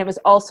texts, and it was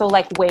also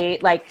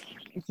it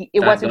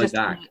wasn't just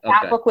back.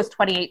 That book was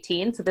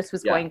 2018, so this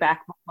was going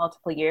back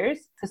multiple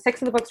years. So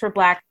 6 of the books were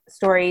Black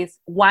stories.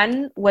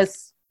 1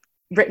 was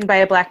written by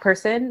a Black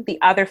person. The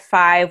other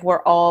 5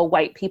 were all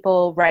white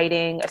people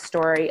writing a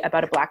story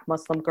about a Black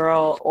Muslim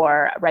girl,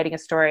 or writing a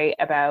story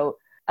about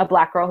a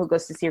Black girl who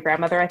goes to see her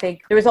grandmother, I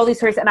think. There was all these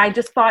stories, and I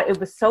just thought it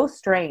was so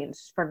strange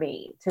for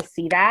me to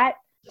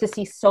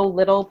see so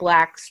little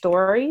Black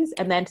stories,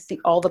 and then to see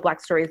all the Black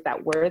stories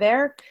that were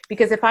there.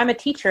 Because if I'm a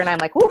teacher and I'm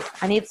like, ooh,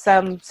 I need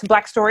some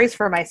Black stories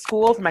for my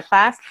school, for my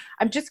class,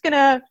 I'm just going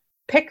to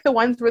pick the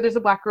ones where there's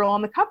a Black girl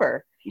on the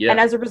cover. Yeah. And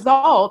as a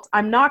result,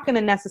 I'm not going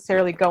to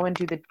necessarily go and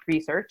do the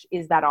research.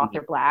 Is that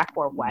author Black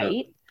or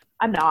white? No.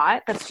 I'm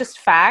not. That's just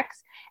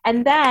facts.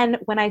 And then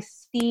when I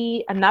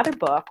see another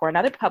book or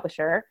another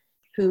publisher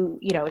who,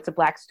 it's a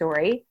Black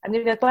story, I'm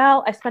going to be like,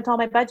 well, I spent all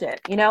my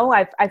budget,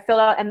 I fill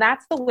out. And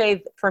that's the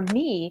way, for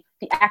me,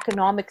 the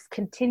economics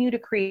continue to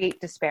create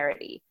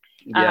disparity.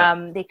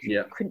 Yeah. They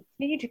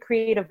continue to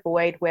create a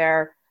void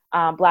where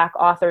Black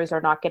authors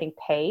are not getting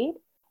paid.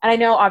 And I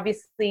know,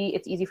 obviously,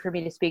 it's easy for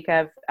me to speak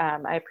of.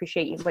 I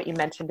appreciate what you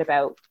mentioned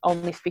about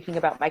only speaking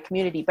about my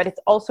community, but it's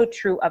also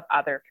true of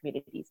other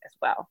communities as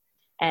well,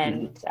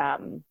 and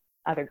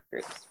other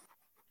groups.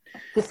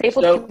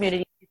 Disabled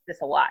community uses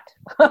this a lot.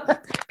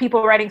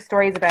 People writing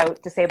stories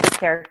about disabled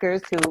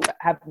characters who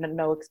have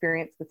no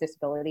experience with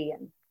disability,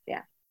 and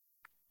yeah.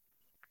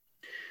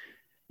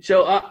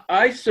 So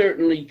I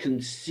certainly can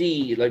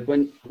see, like,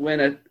 when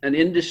an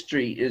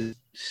industry is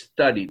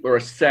studied, or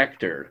a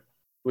sector.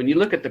 When you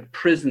look at the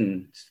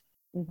prison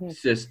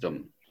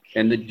system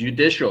and the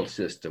judicial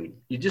system,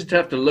 you just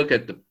have to look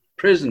at the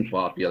prison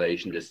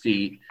population to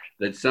see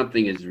that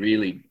something is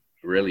really,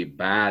 really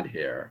bad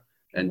here,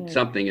 and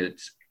something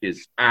that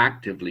is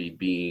actively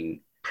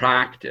being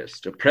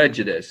practiced. A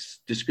prejudice,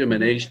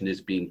 discrimination is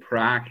being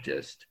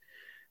practiced.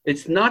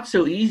 It's not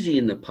so easy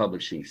in the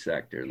publishing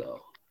sector,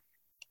 though.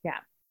 Yeah,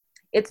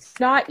 it's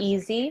not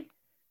easy.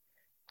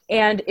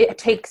 And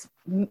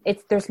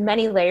there's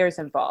many layers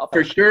involved.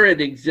 For sure,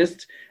 it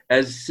exists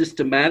as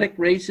systematic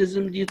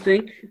racism, do you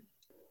think?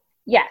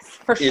 Yes,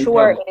 for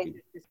sure.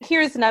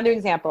 Here's another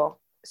example.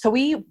 So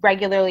we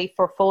regularly,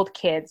 for Fold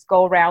Kids,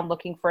 go around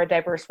looking for a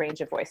diverse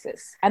range of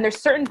voices. And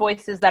there's certain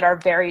voices that are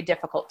very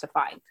difficult to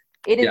find.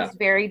 It is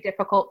very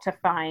difficult to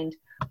find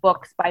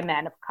books by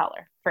men of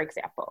color, for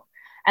example.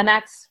 And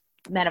that's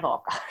men of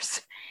all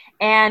colors.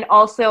 And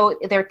also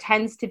there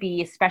tends to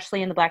be,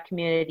 especially in the Black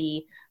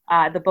community,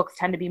 the books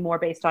tend to be more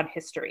based on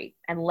history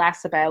and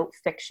less about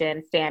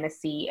fiction,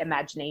 fantasy,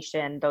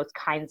 imagination, those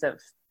kinds of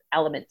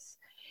elements.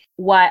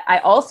 What I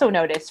also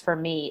noticed for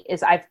me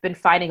is I've been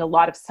finding a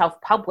lot of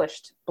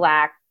self-published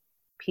Black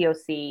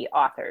POC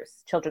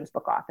authors, children's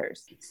book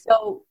authors.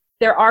 So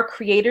there are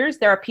creators,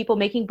 there are people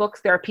making books,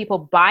 there are people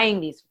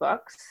buying these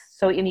books.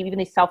 So even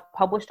these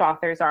self-published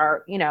authors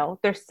are,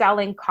 they're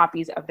selling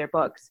copies of their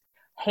books,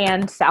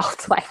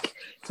 hand-sold, like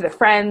to the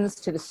friends,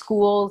 to the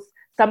schools.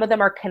 Some of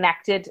them are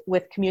connected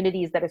with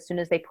communities that as soon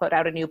as they put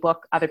out a new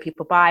book, other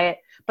people buy it,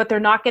 but they're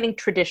not getting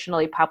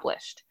traditionally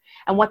published.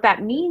 And what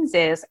that means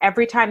is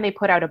every time they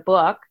put out a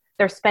book,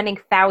 they're spending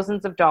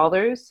thousands of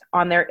dollars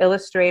on their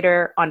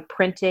illustrator, on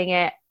printing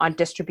it, on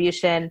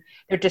distribution.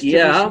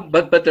 Yeah,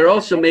 but they're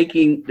also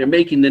making the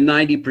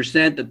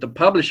 90% that the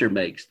publisher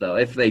makes, though,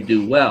 if they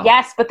do well.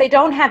 Yes, but they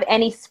don't have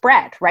any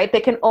spread, right? They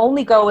can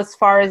only go as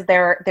far as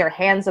their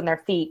hands and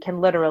their feet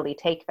can literally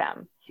take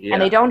them. Yeah.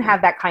 And they don't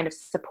have that kind of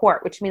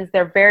support, which means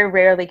they're very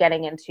rarely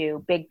getting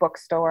into big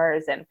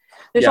bookstores, and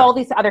there's all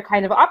these other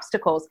kind of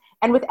obstacles.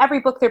 And with every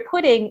book they're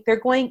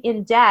going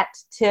in debt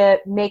to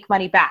make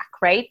money back,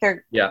 right? And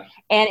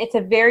it's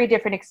a very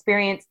different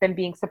experience than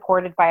being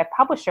supported by a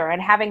publisher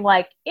and having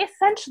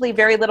essentially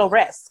very little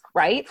risk,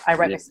 right? I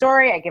write a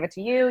story, I give it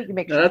to you, you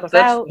make sure it goes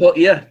out. Well,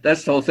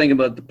 that's the whole thing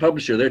about the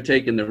publisher. They're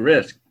taking the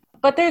risk.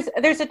 But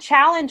there's a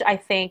challenge, I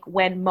think,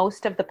 when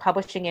most of the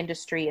publishing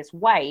industry is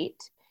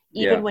white.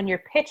 Even when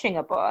you're pitching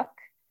a book,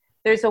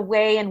 there's a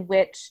way in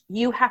which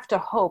you have to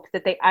hope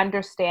that they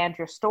understand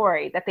your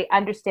story, that they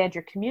understand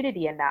your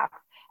community enough,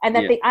 and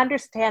that they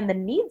understand the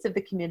needs of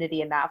the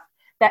community enough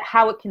that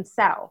how it can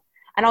sell.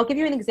 And I'll give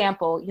you an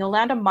example.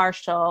 Yolanda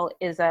Marshall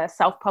is a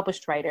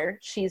self-published writer.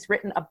 She's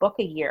written a book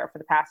a year for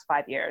the past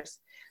 5 years,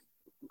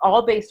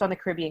 all based on the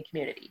Caribbean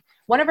community.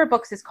 One of her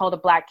books is called A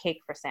Black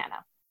Cake for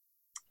Santa.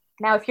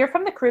 Now, if you're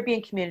from the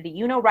Caribbean community,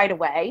 you know right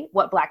away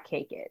what black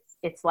cake is.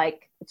 It's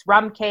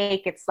rum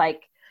cake.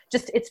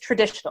 It's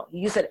traditional.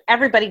 You use it.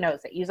 Everybody knows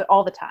it. You use it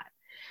all the time.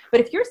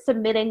 But if you're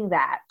submitting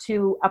that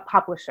to a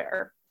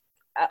publisher,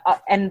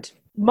 and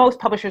most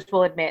publishers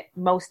will admit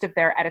most of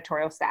their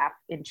editorial staff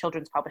in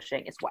children's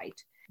publishing is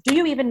white. Do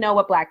you even know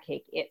what black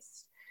cake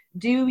is?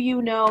 do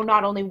you know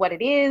not only what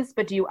it is,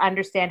 but do you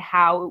understand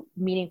how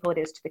meaningful it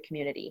is to the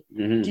community?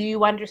 Mm-hmm. Do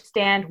you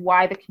understand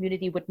why the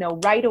community would know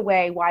right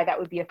away why that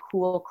would be a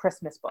cool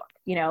Christmas book?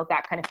 You know,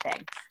 that kind of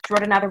thing. She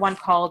wrote another one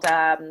called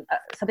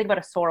something about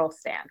a sorrel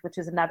stand, which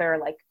is another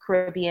like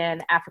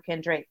Caribbean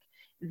African drink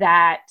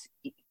that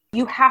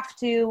you have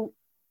to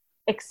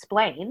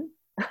explain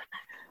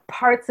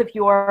parts of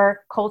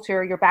your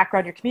culture, your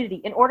background, your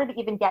community in order to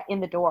even get in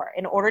the door,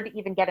 in order to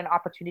even get an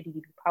opportunity to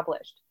be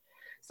published.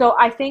 So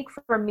I think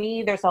for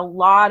me, there's a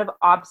lot of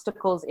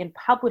obstacles in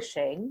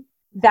publishing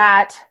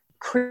that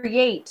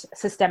create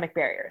systemic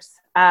barriers.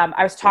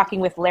 I was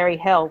talking with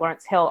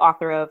Lawrence Hill,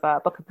 author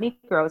of Book of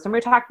Negroes, and we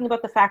were talking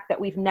about the fact that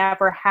we've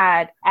never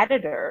had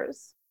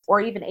editors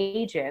or even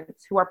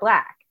agents who are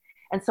Black.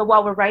 And so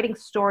while we're writing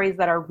stories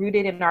that are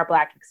rooted in our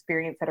Black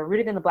experience, that are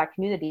rooted in the Black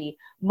community,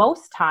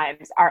 most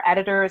times our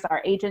editors,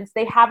 our agents,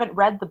 they haven't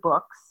read the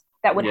books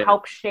that would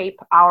help shape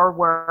our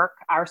work,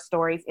 our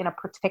stories in a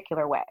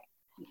particular way.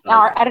 Now,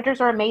 our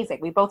editors are amazing.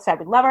 We both said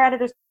we love our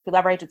editors, we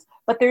love our agents,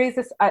 but there is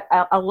this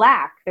a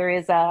lack, there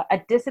is a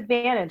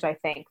disadvantage, I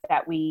think,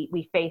 that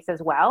we face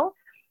as well.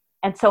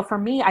 And so for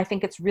me, I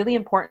think it's really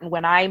important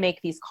when I make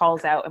these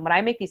calls out and when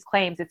I make these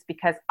claims, it's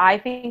because I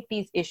think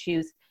these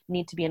issues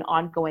need to be an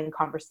ongoing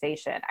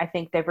conversation. I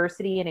think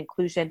diversity and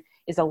inclusion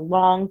is a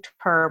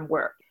long-term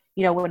work.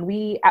 You know, when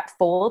we at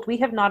Fold, we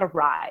have not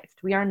arrived.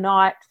 We are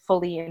not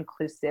fully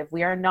inclusive.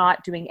 We are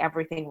not doing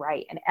everything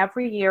right. And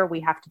every year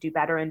we have to do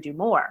better and do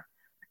more.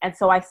 And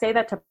so I say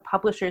that to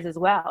publishers as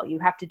well. You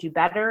have to do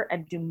better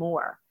and do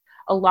more.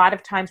 A lot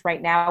of times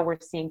right now we're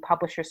seeing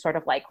publishers sort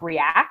of like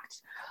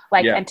react,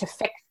 and to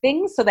fix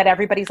things so that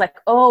everybody's like,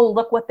 oh,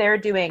 look what they're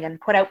doing,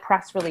 and put out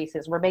press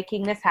releases. We're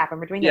making this happen.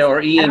 We're doing this.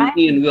 Or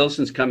Ian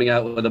Wilson's coming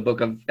out with a book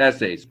of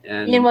essays.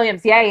 And Ian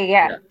Williams.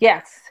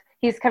 Yes.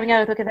 He's coming out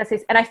with a book of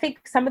essays. And I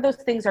think some of those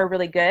things are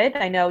really good.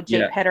 I know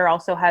Jay Petter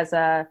also has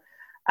a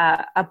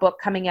book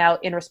coming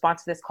out in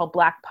response to this called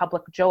Black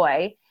Public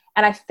Joy.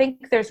 And I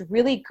think there's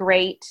really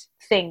great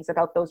things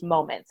about those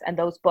moments and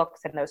those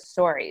books and those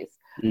stories.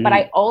 But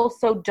I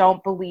also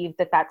don't believe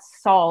that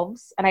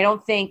solves, and I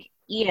don't think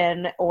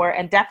Ian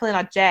and definitely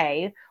not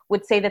Jay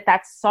would say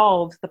that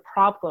solves the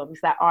problems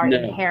that are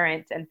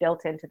inherent and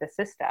built into the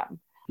system.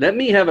 Let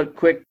me have a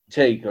quick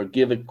take or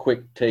give a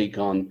quick take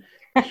on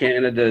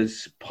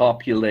Canada's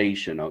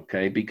population,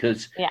 okay?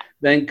 Because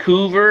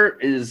Vancouver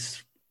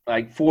is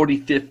like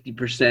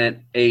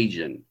 40-50%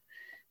 Asian.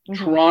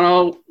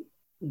 Toronto,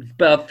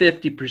 about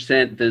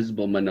 50%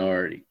 visible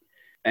minority.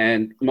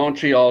 And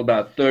Montreal,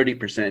 about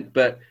 30%.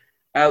 But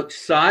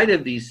outside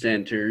of these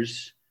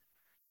centers,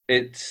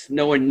 it's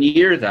nowhere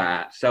near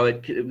that.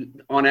 So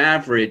on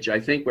average, I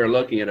think we're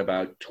looking at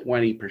about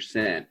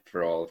 20%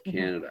 for all of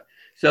Canada.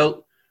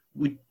 So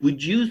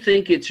would you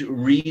think it's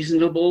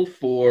reasonable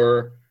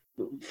for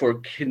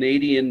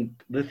Canadian?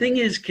 The thing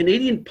is,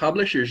 Canadian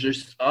publishers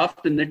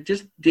they're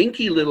just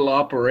dinky little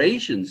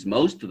operations,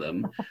 most of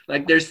them.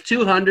 Like there's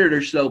 200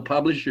 or so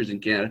publishers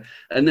in Canada,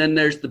 and then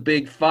there's the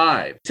big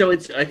five. So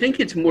I think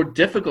it's more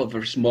difficult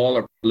for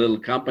smaller little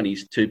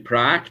companies to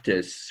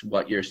practice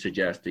what you're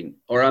suggesting.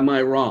 Or am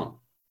I wrong?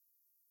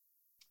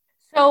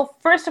 So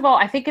first of all,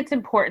 I think it's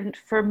important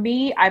for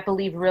me. I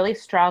believe really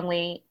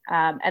strongly,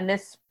 and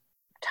this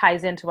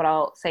ties into what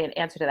I'll say in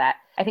answer to that.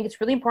 I think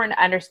it's really important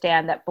to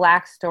understand that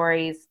Black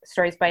stories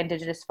by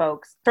Indigenous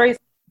folks, stories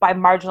by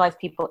marginalized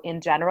people in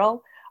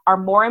general are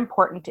more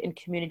important in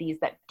communities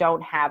that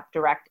don't have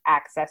direct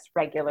access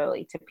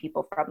regularly to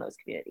people from those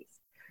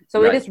communities.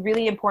 So It is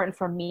really important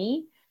for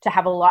me to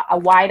have a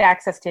wide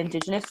access to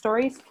Indigenous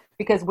stories,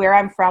 because where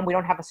I'm from, we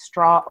don't have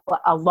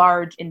a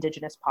large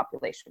Indigenous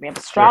population. We have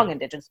a strong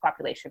Indigenous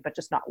population, but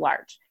just not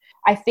large.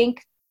 I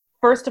think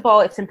first of all,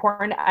 it's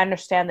important to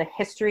understand the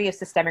history of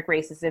systemic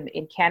racism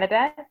in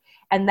Canada,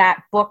 and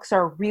that books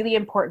are a really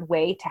important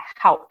way to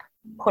help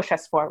push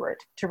us forward,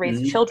 to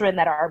raise children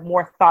that are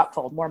more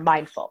thoughtful, more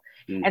mindful.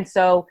 And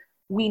so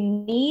we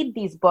need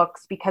these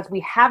books because we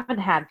haven't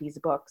had these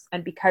books,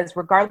 and because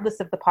regardless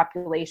of the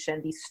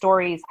population, these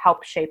stories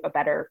help shape a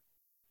better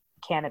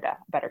Canada,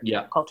 a better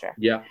culture.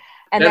 Yeah.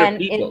 And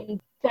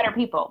better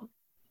people.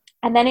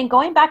 And then in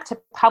going back to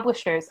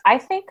publishers, I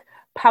think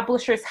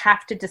publishers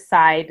have to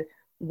decide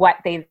what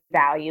they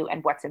value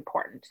and what's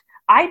important.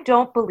 I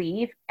don't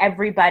believe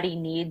everybody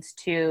needs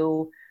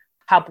to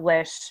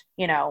publish,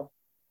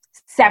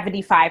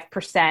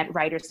 75%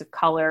 writers of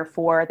color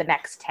for the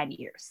next 10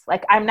 years.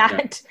 Like I'm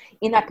not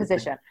in that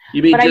position.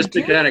 You mean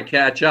to kind of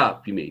catch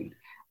up, you mean?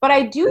 But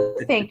I do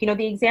think,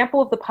 the example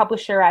of the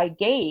publisher I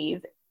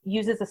gave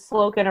uses a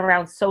slogan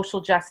around social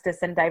justice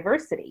and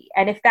diversity.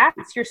 And if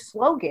that's your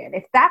slogan,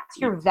 if that's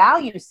your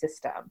value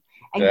system,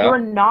 and you're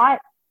not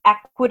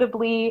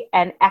equitably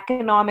and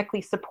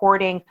economically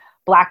supporting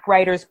Black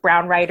writers,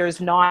 brown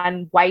writers,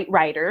 non-white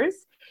writers,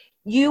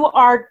 you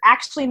are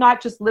actually not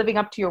just living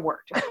up to your word,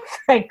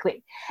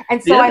 frankly.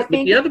 And so I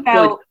think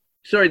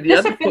Sorry, the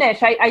Just other to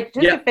finish,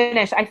 yeah, to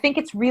finish, I think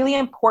it's really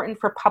important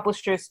for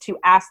publishers to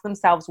ask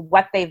themselves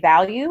what they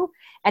value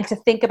and to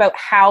think about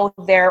how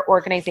their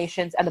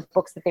organizations and the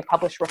books that they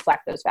publish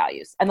reflect those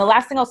values. And the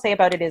last thing I'll say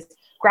about it is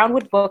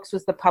Groundwood Books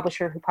was the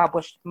publisher who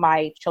published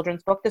my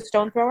children's book, The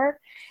Stone Thrower.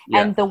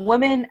 yeah. And the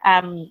woman,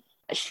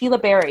 Sheila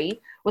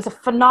Berry, was a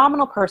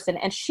phenomenal person.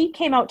 And she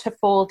came out to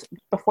Fold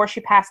before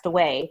she passed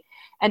away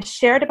and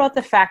shared about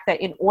the fact that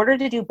in order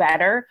to do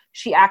better,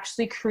 she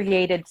actually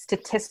created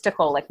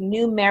statistical, like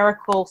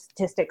numerical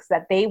statistics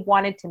that they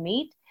wanted to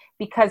meet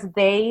because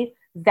they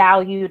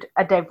valued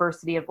a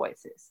diversity of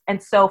voices.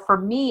 And so for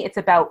me, it's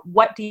about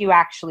what do you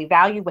actually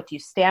value? What do you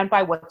stand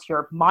by? What's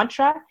your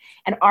mantra?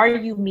 And are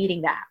you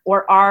meeting that?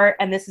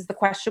 And this is the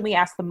question we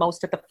ask the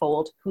most at the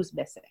Fold, who's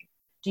missing?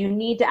 Do you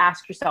need to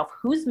ask yourself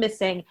who's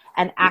missing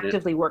and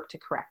actively work to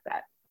correct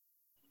that?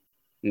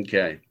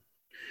 Okay.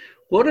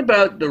 What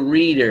about the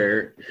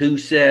reader who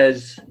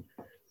says,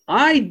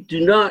 I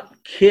do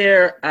not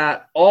care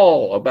at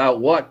all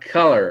about what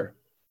color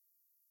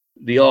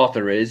the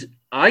author is.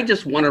 I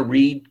just want to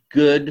read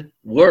good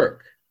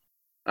work.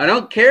 I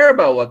don't care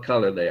about what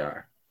color they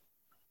are.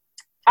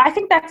 I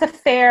think that's a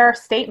fair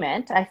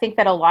statement. I think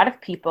that a lot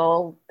of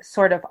people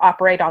sort of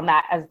operate on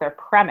that as their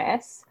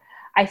premise.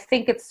 I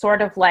think it's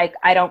sort of like,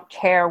 I don't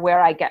care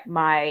where I get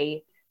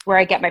my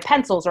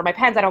pencils or my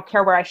pens. I don't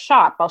care where I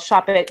shop. I'll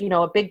shop at,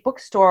 a big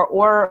bookstore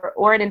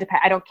or an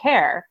independent. I don't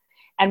care.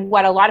 And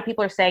what a lot of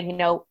people are saying,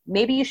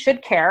 maybe you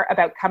should care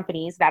about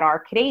companies that are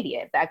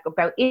Canadian,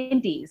 about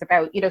indies,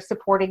 about,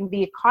 supporting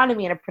the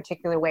economy in a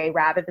particular way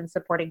rather than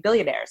supporting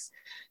billionaires.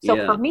 So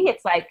for me,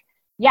 it's like,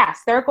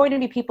 yes, there are going to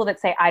be people that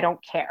say, I don't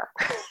care.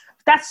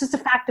 That's just a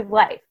fact of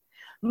life.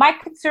 My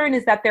concern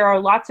is that there are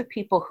lots of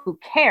people who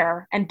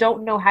care and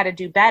don't know how to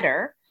do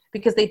better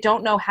because they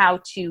don't know how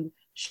to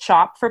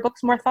shop for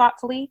books more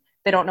thoughtfully.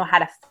 They don't know how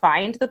to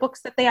find the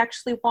books that they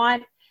actually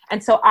want.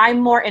 And so I'm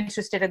more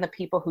interested in the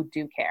people who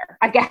do care,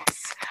 I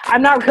guess.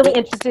 I'm not really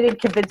interested in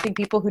convincing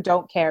people who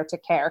don't care to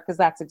care because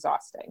that's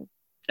exhausting.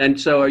 And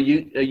so are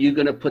you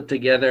going to put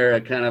together a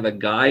kind of a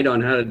guide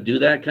on how to do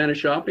that kind of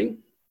shopping?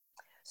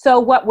 So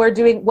what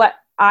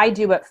I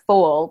do at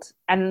Fold,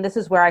 and this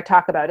is where I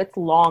talk about it's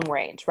long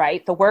range,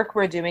 right? The work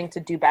we're doing to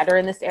do better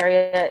in this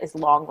area is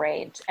long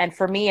range. And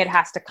for me, it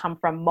has to come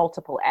from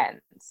multiple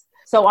ends.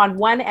 So on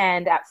one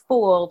end at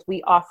Fold,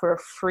 we offer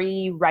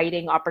free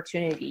writing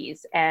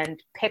opportunities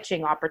and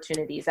pitching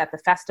opportunities at the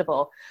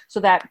festival so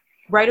that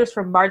writers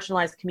from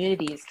marginalized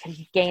communities can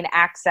gain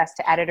access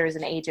to editors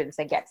and agents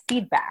and get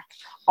feedback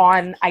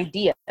on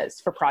ideas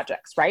for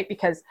projects, right?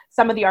 Because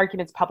some of the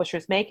arguments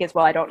publishers make is,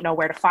 well, I don't know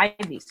where to find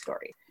these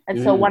stories.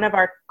 And so one of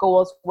our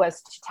goals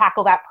was to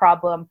tackle that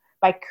problem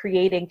by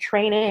creating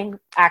training,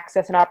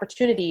 access, and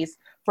opportunities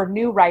for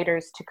new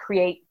writers to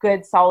create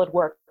good, solid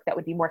work that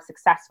would be more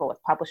successful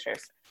with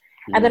publishers.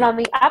 And then on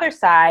the other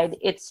side,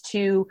 it's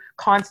to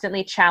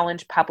constantly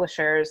challenge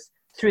publishers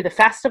through the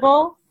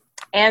festival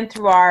and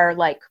through our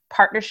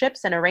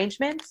partnerships and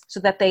arrangements so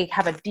that they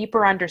have a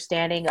deeper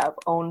understanding of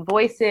own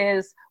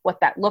voices, what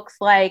that looks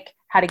like,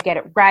 how to get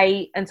it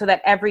right. And so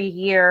that every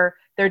year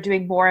they're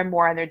doing more and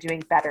more and they're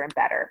doing better and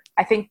better.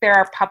 I think there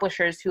are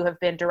publishers who have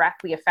been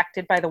directly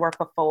affected by the work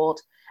of Fold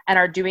and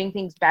are doing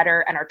things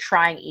better and are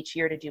trying each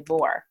year to do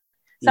more.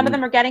 Some of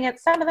them are getting it,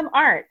 some of them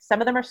aren't. Some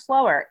of them are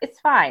slower. It's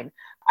fine.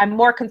 I'm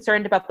more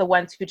concerned about the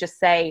ones who just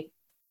say,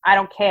 I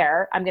don't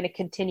care. I'm going to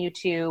continue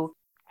to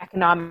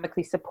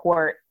economically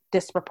support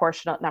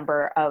disproportionate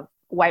number of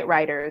white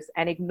writers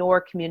and ignore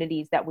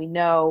communities that we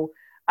know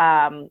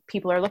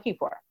people are looking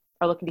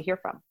to hear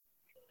from.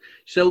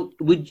 So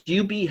would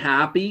you be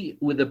happy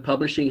with a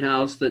publishing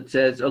house that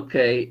says,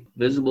 okay,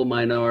 visible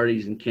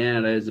minorities in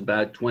Canada is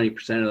about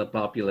 20% of the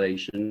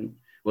population,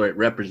 or it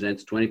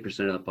represents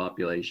 20% of the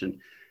population.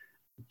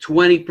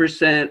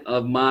 20%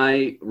 of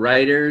my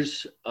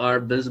writers are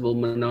visible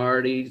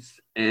minorities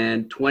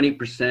and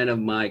 20% of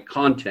my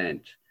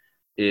content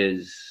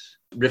is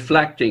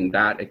reflecting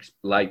that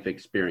life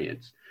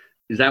experience.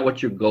 Is that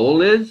what your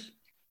goal is?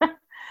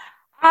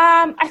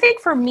 I think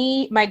for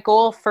me, my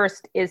goal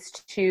first is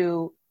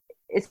to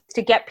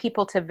get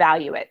people to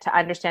value it, to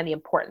understand the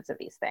importance of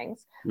these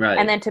things, right,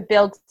 and then to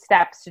build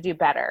steps to do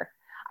better.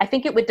 I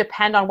think it would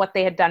depend on what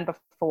they had done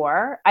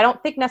before. I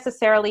don't think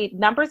necessarily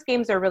numbers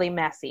games are really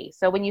messy.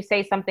 So when you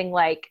say something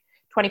like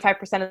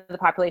 25% of the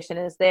population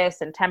is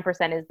this and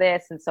 10% is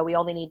this, and so we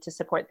only need to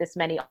support this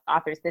many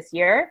authors this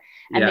year,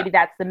 and maybe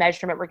that's the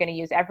measurement we're going to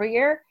use every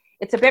year,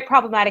 it's a bit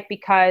problematic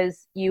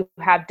because you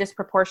have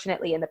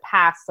disproportionately in the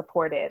past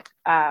supported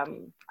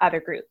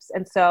other groups.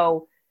 And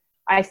so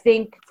I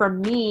think for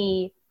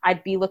me,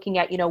 I'd be looking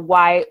at,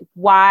 why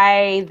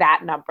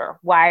that number?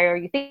 Why are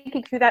you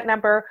thinking through that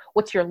number?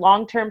 What's your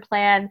long-term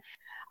plan?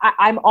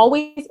 I'm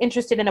always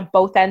interested in a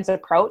both ends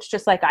approach.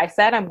 Just like I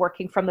said, I'm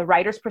working from the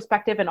writer's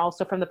perspective and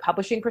also from the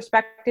publishing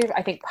perspective.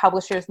 I think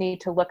publishers need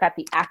to look at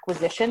the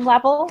acquisition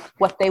level,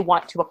 what they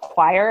want to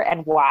acquire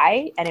and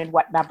why, and in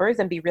what numbers,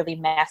 and be really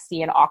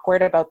messy and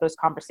awkward about those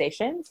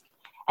conversations.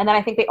 And then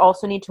I think they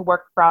also need to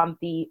work from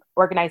the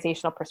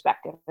organizational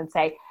perspective and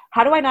say,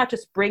 how do I not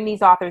just bring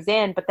these authors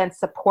in, but then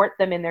support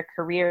them in their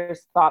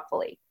careers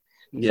thoughtfully?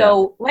 Yeah.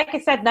 So like I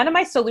said, none of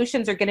my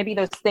solutions are going to be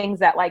those things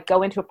that like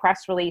go into a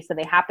press release and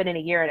they happen in a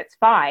year and it's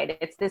fine.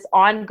 It's this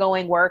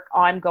ongoing work,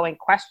 ongoing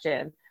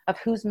question of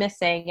who's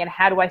missing and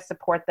how do I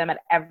support them at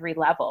every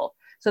level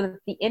so that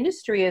the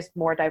industry is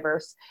more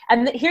diverse.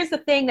 And here's the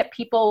thing that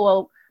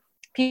people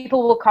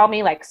will call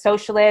me like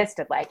socialist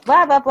and like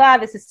blah, blah, blah.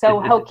 This is so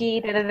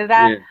hokey. Da, da, da,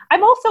 da. Yeah.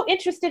 I'm also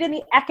interested in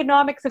the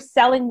economics of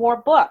selling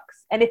more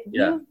books. And if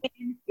you've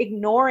been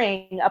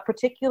ignoring a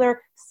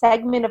particular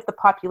segment of the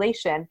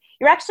population,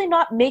 you're actually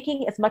not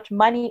making as much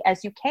money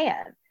as you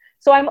can.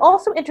 So I'm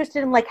also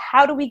interested in like,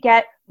 how do we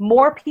get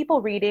more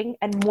people reading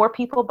and more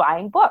people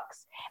buying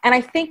books? And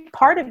I think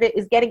part of it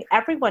is getting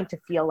everyone to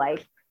feel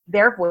like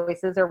their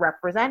voices are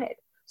represented.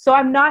 So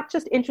I'm not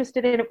just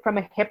interested in it from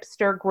a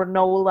hipster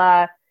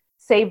granola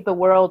save the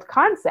world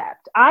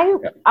concept. I,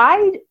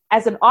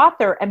 as an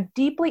author, am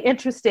deeply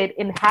interested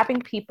in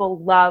having people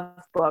love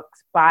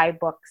books, buy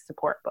books,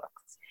 support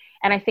books.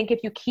 And I think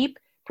if you keep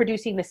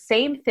producing the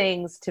same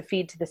things to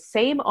feed to the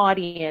same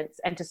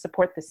audience and to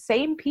support the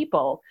same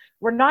people,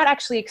 we're not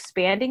actually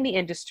expanding the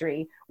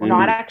industry. We're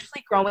not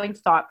actually growing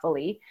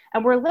thoughtfully,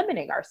 and we're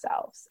limiting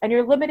ourselves. And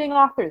you're limiting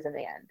authors in the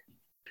end.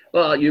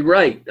 Well, you're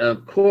right,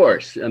 of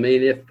course. I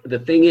mean, if the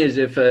thing is,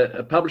 if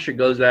a publisher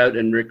goes out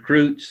and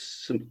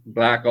recruits some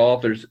Black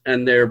authors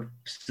and their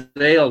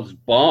sales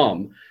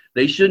bomb,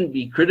 they shouldn't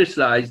be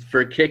criticized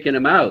for kicking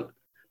them out,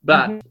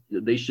 but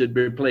they should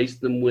replace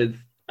them with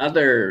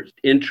other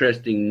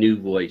interesting new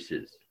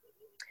voices.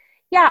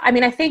 Yeah, I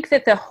mean, I think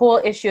that the whole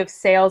issue of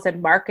sales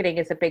and marketing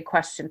is a big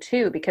question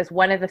too, because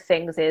one of the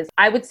things is,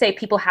 I would say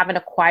people haven't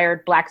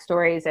acquired Black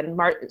stories and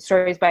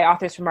stories by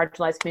authors from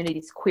marginalized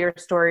communities, queer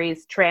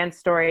stories, trans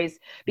stories,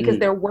 because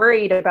they're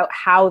worried about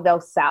how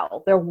they'll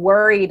sell. They're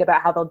worried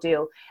about how they'll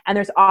do. And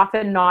there's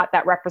often not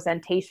that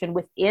representation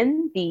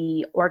within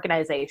the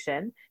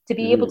organization to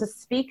be able to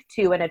speak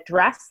to and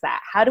address that.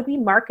 How do we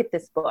market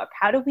this book?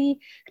 How do we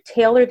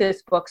tailor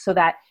this book so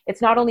that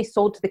it's not only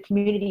sold to the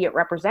community it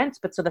represents,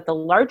 but so that the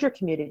larger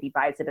community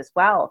buys it as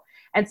well?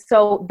 And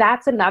so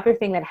that's another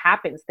thing that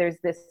happens. There's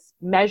this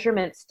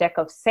measurement stick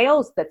of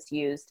sales that's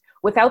used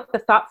without the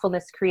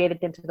thoughtfulness created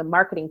into the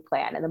marketing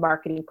plan and the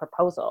marketing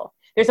proposal.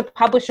 There's a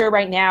publisher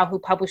right now who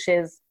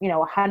publishes,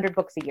 100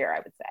 books a year, I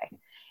would say.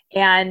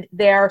 And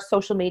their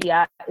social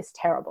media is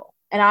terrible.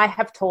 And I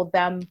have told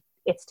them,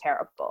 it's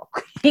terrible.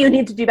 You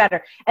need to do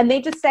better. And they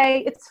just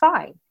say, it's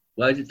fine.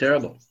 Why is it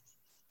terrible?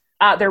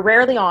 They're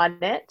rarely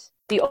on it.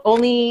 The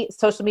only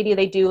social media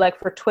they do, like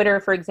for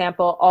Twitter, for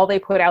example, all they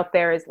put out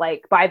there is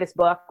like, buy this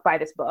book, buy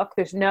this book.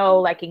 There's no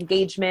like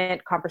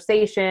engagement,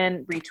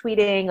 conversation,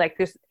 retweeting. Like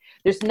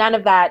there's none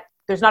of that.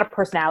 There's not a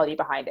personality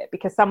behind it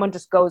because someone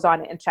just goes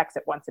on it and checks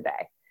it once a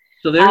day.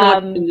 So they're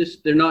not doing this.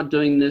 They're not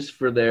doing this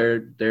for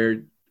their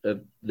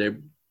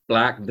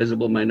Black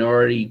visible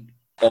minority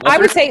authors? I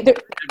would say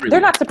they're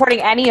not supporting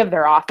any of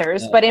their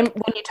authors, but when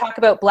you talk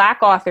about Black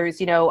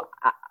authors,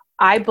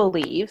 I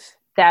believe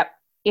that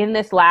in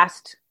this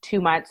last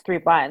 2 months, 3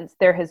 months,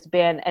 there has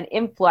been an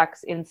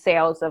influx in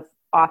sales of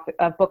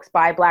books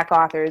by Black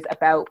authors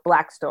about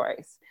Black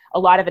stories. A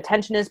lot of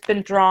attention has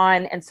been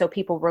drawn, and so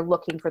people were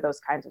looking for those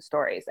kinds of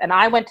stories. And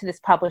I went to this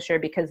publisher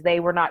because they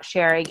were not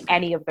sharing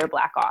any of their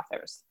Black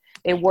authors.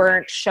 They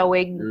weren't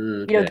showing,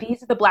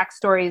 these are the Black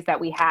stories that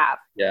we have.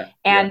 Yeah.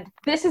 And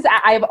this is,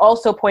 I have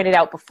also pointed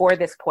out before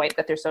this point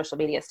that their social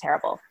media is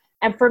terrible.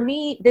 And for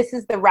me, this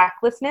is the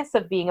recklessness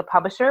of being a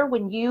publisher.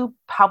 When you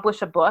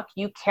publish a book,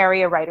 you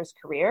carry a writer's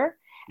career.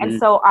 And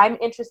so I'm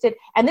interested,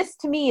 and this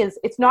to me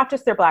it's not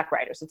just their Black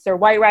writers, it's their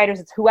white writers,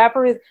 it's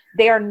whoever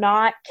they are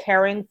not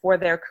caring for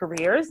their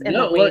careers. And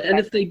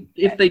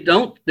if they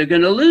don't, they're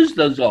going to lose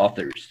those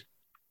authors.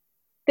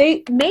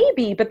 They may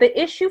be, but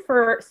the issue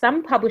for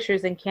some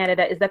publishers in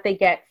Canada is that they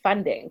get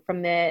funding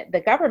from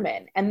the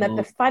government, and that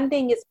the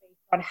funding is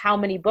based on how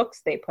many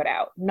books they put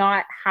out,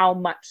 not how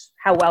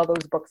well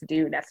those books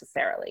do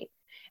necessarily.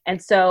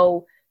 And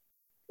so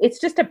it's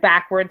just a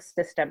backwards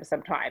system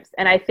sometimes.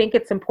 And I think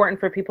it's important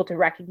for people to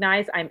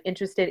recognize I'm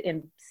interested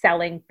in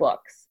selling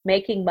books,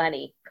 making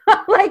money,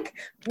 like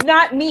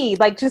not me,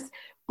 like just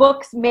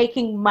books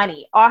making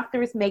money,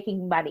 authors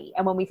making money.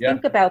 And when we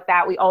think about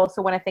that, we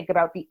also want to think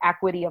about the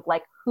equity of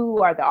like,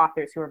 who are the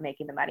authors who are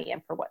making the money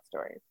and for what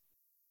stories?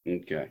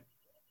 Okay.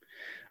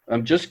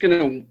 I'm just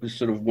going to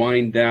sort of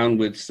wind down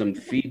with some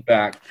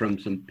feedback from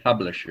some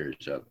publishers,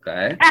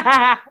 okay?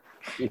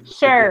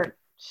 Sure,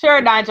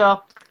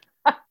 Nigel.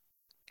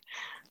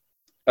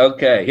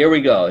 Okay, here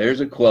we go. Here's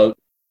a quote.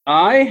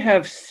 I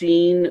have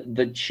seen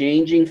the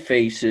changing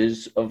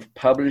faces of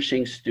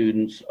publishing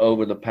students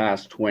over the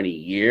past 20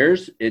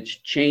 years. It's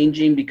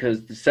changing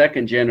because the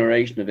second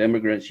generation of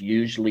immigrants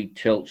usually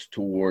tilts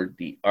toward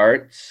the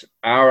arts.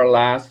 Our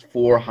last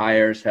 4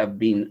 hires have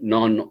been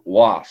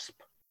non-WASP.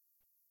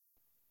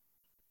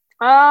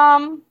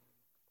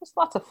 There's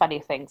lots of funny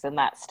things in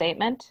that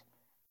statement.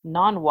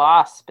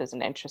 Non-WASP is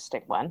an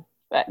interesting one,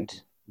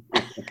 but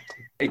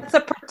It's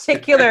a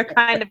particular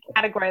kind of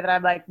category that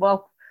I'm like,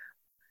 well,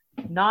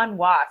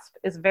 non-WASP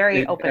is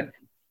very open.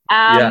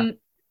 Yeah.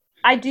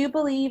 I do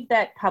believe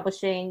that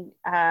publishing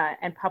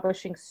and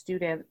publishing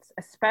students,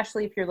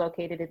 especially if you're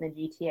located in the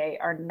GTA,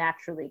 are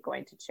naturally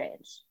going to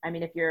change. I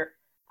mean, if you're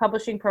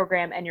publishing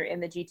program and you're in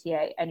the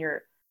GTA and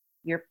your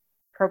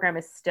program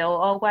is still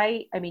all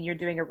white, I mean, you're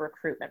doing a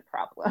recruitment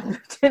problem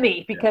to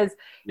me, because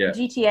Yeah.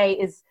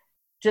 GTA is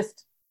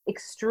just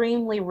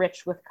extremely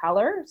rich with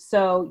color.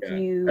 So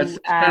That's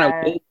kind of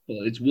willful.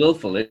 It's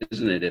willful,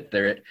 isn't it? If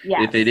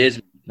it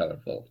is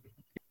colorful.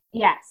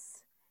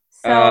 Yes.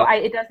 So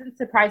it doesn't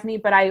surprise me,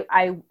 but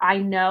I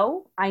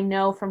know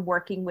from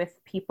working with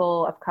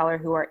people of color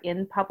who are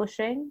in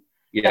publishing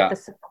that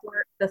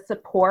the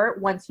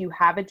support once you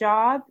have a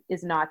job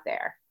is not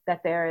there.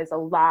 That there is a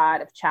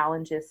lot of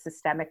challenges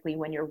systemically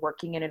when you're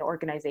working in an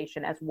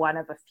organization as one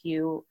of a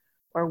few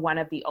or one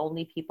of the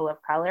only people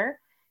of color,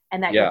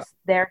 and that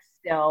they're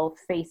still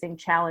facing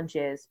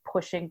challenges,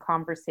 pushing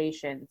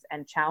conversations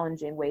and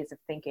challenging ways of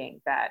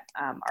thinking that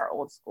are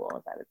old school,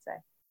 as I would say.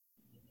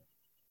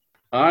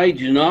 I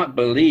do not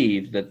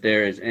believe that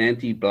there is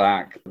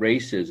anti-Black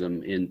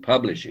racism in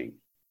publishing.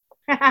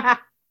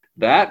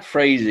 That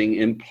phrasing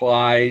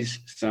implies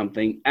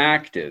something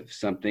active,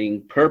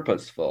 something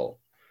purposeful.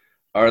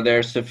 Are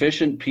there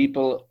sufficient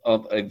people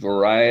of a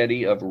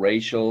variety of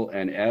racial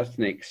and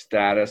ethnic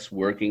status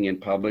working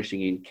in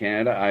publishing in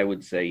Canada? I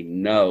would say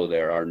no,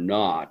 there are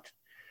not.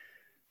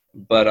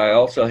 But I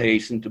also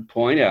hasten to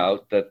point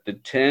out that the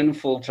 10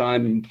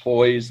 full-time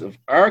employees of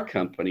our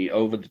company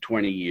over the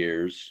 20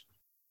 years,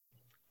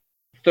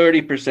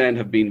 30%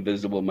 have been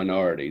visible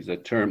minorities, a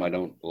term I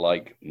don't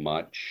like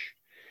much.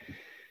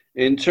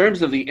 In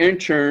terms of the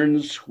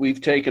interns we've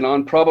taken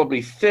on,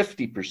 probably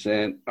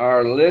 50%.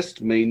 Our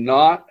list may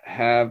not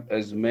have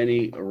as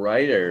many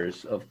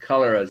writers of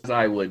color as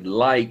I would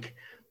like,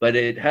 but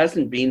it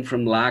hasn't been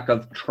from lack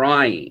of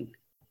trying.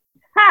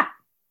 Ha!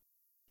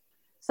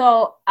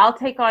 So I'll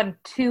take on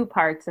two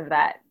parts of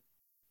that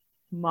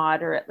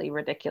moderately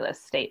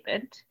ridiculous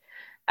statement.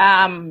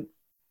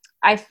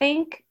 I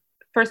think,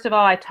 first of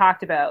all, I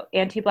talked about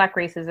anti-Black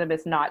racism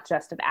is not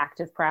just an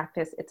active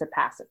practice, it's a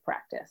passive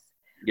practice.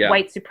 Yeah.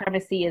 White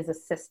supremacy is a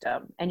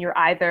system, and you're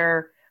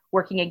either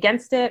working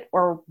against it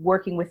or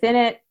working within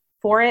it,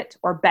 for it,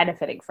 or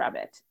benefiting from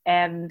it.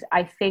 And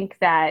I think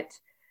that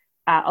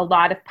a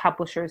lot of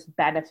publishers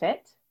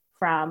benefit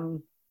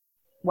from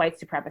white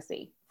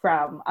supremacy,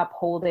 from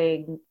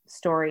upholding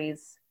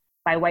stories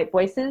by white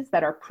voices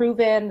that are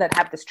proven, that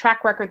have this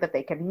track record that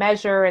they can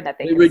measure and that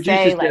they can say. It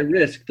reduces their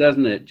risk,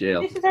 doesn't it, Jael?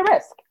 It reduces their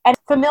risk. And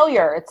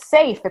familiar, it's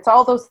safe, it's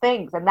all those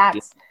things. And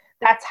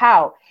that's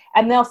how.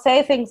 And they'll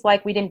say things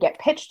like, we didn't get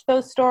pitched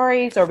those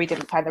stories, or we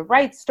didn't find the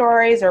right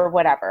stories, or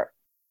whatever.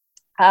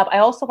 I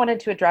also wanted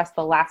to address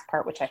the last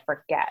part, which I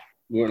forget.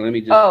 Well, let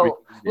me just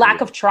lack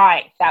of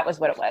trying. That was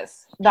what it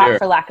was. Not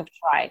for lack of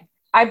trying.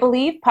 I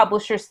believe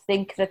publishers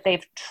think that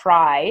they've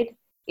tried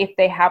if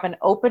they have an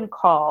open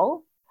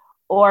call,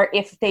 or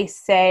if they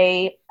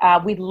say,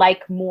 we'd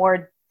like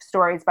more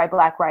stories by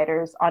Black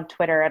writers on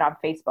Twitter and on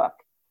Facebook.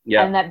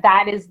 Yeah. And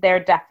that is their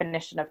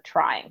definition of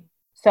trying.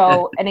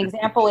 So an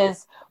example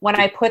is when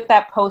I put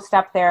that post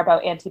up there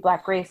about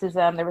anti-Black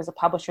racism, there was a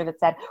publisher that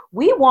said,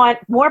 we want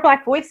more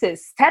Black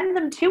voices, send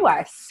them to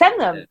us,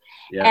 send them.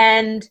 Yeah.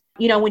 And,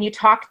 when you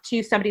talk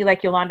to somebody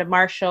like Yolanda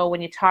Marshall,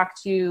 when you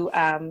talk to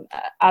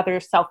other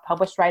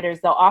self-published writers,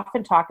 they'll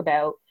often talk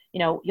about,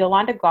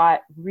 Yolanda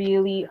got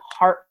really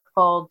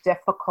heartful,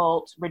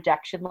 difficult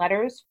rejection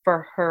letters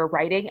for her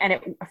writing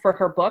and for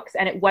her books.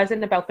 And it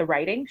wasn't about the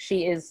writing.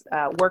 She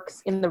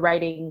works in the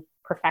writing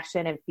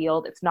profession and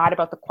field. It's not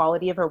about the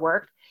quality of her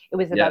work. It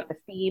was about the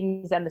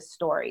themes and the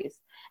stories.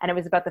 And it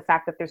was about the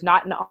fact that there's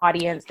not an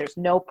audience, there's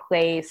no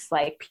place,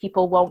 like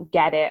people won't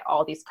get it,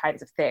 all these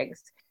kinds of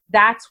things.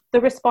 That's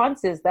the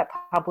responses that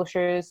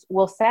publishers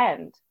will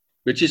send.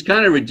 Which is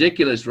kind of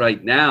ridiculous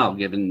right now,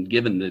 given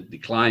the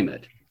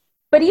climate.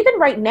 But even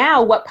right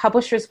now, what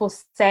publishers will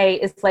say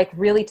is like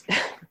really,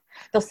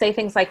 they'll say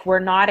things like, we're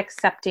not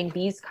accepting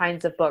these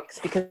kinds of books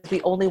because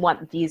we only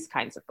want these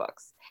kinds of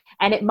books.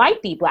 And it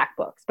might be Black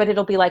books, but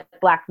it'll be like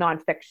Black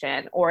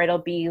nonfiction, or it'll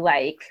be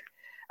like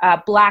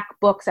Black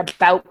books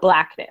about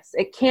Blackness.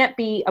 It can't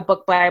be a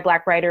book by a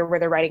Black writer where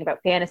they're writing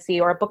about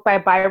fantasy, or a book by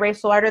a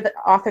biracial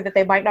author that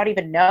they might not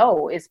even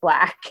know is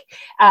Black,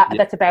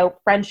 that's about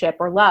friendship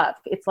or love.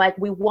 It's like,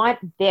 we want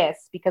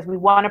this because we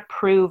want to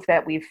prove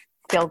that we've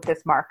filled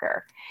this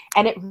marker.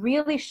 And it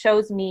really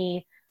shows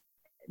me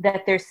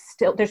that there's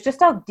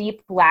just a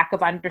deep lack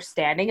of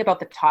understanding about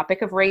the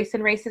topic of race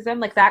and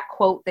racism. Like that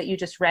quote that you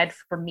just read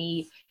for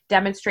me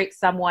demonstrates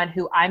someone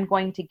who I'm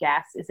going to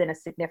guess is in a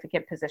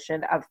significant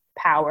position of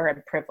power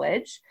and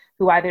privilege,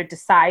 who either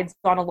decides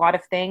on a lot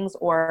of things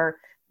or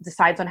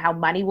decides on how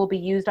money will be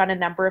used on a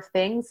number of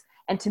things.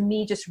 And to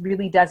me, just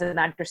really doesn't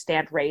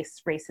understand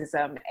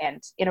racism,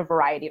 and in a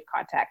variety of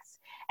contexts.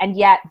 And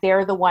yet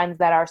they're the ones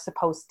that are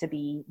supposed to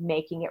be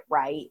making it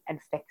right and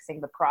fixing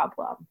the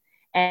problem.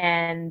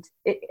 And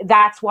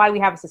that's why we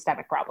have a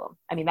systemic problem.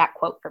 I mean, that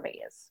quote for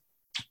me is.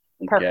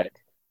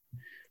 Perfect.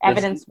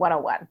 Evidence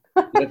 101.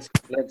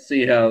 let's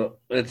see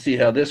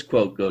how this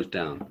quote goes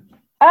down.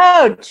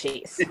 Oh,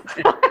 jeez.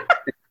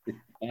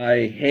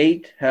 I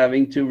hate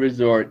having to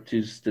resort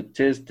to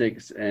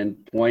statistics and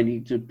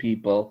pointing to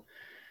people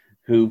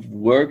who've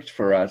worked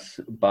for us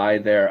by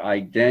their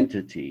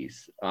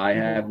identities. I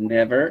have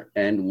never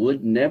and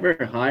would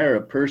never hire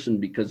a person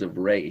because of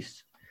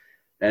race.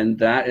 And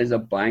that is a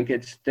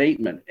blanket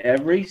statement.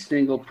 Every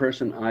single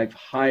person I've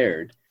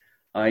hired,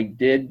 I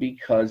did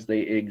because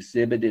they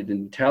exhibited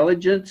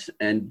intelligence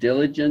and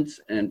diligence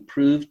and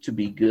proved to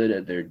be good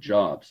at their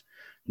jobs.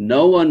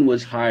 No one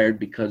was hired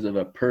because of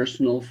a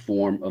personal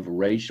form of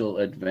racial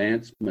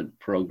advancement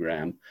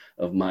program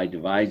of my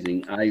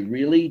devising. I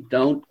really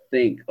don't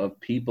think of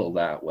people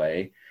that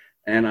way.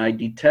 And I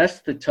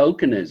detest the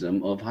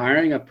tokenism of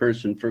hiring a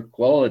person for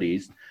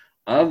qualities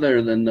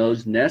other than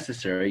those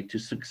necessary to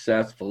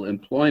successful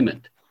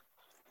employment.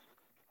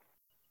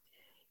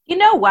 You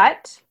know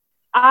what?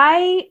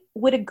 I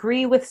would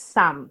agree with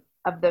some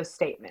of those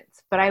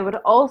statements, but I would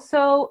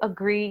also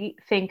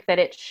think that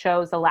it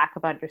shows a lack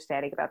of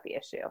understanding about the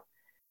issue.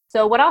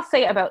 So what I'll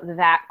say about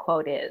that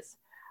quote is,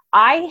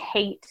 I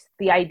hate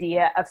the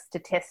idea of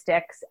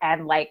statistics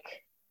and like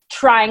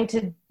trying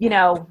to,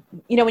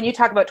 when you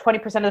talk about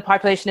 20% of the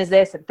population is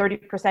this and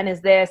 30%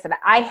 is this, and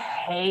I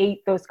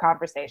hate those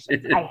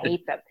conversations. I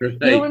hate them. Right.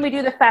 Even when we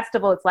do the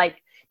festival, it's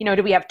like,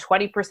 do we have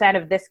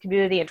 20% of this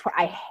community? And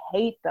I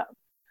hate them.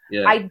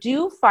 Yeah. I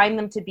do find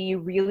them to be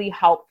really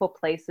helpful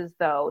places,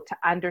 though, to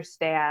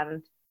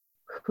understand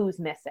who's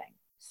missing.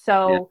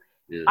 So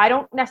I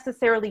don't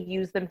necessarily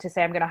use them to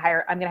say, I'm going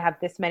to have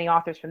this many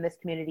authors from this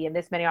community and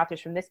this many authors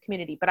from this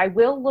community. But I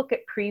will look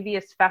at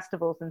previous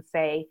festivals and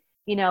say,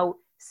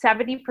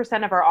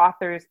 70% of our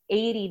authors,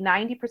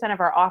 90%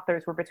 of our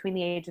authors were between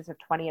the ages of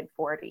 20 and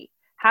 40.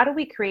 How do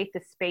we create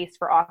the space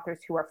for authors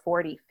who are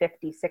 40,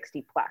 50,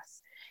 60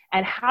 plus?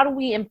 And how do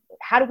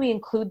we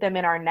include them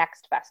in our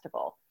next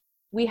festival?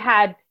 We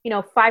had,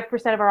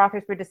 5% of our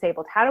authors were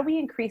disabled. How do we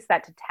increase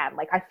that to 10?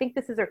 I think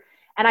this is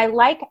and I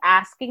like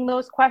asking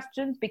those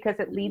questions because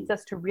it leads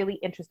us to really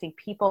interesting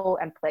people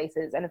and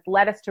places, and it's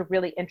led us to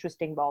really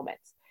interesting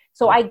moments.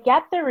 So I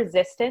get the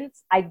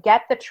resistance, I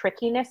get the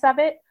trickiness of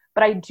it,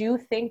 but I do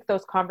think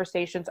those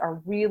conversations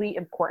are really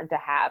important to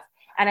have.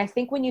 And I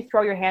think when you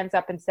throw your hands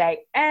up and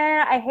say,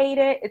 I hate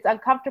it, it's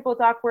uncomfortable,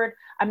 it's awkward,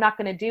 I'm not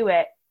going to do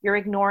it, you're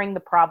ignoring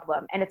the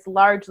problem. And it's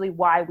largely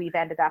why we've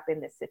ended up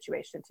in this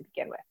situation to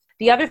begin with.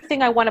 The other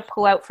thing I want to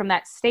pull out from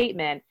that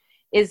statement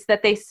is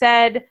that they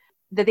said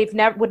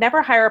that would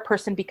never hire a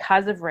person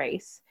because of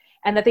race,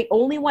 and that they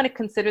only want to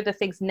consider the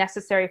things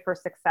necessary for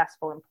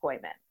successful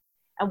employment.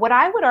 And what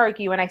I would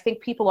argue, and I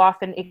think people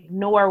often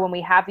ignore when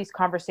we have these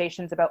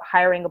conversations about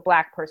hiring a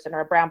Black person or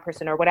a brown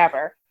person or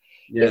whatever,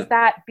 is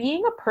that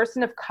being a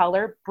person of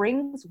color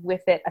brings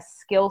with it a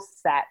skill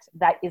set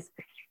that is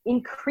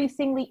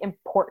increasingly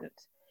important.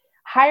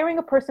 Hiring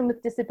a person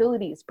with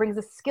disabilities brings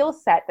a skill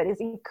set that is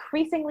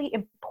increasingly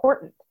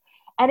important.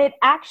 And it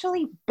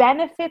actually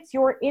benefits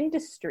your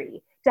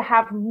industry to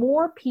have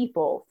more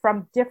people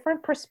from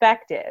different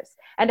perspectives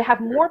and to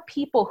have more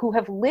people who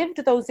have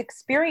lived those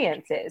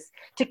experiences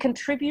to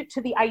contribute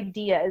to the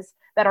ideas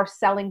that are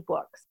selling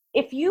books.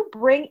 If you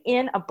bring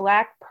in a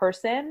Black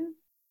person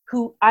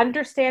who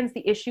understands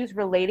the issues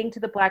relating to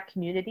the Black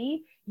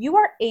community, you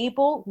are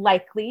able,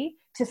 likely,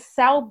 to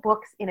sell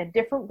books in a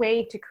different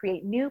way, to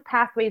create new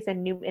pathways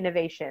and new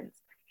innovations.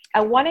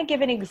 I want to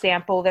give an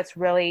example that's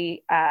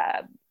really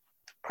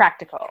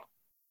practical.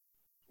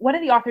 One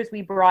of the authors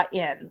we brought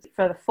in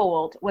for the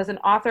fold was an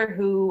author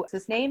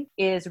his name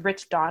is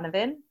Rich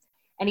Donovan,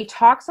 and he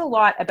talks a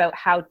lot about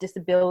how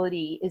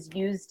disability is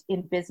used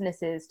in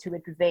businesses to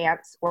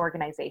advance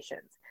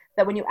organizations.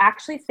 That when you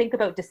actually think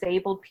about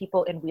disabled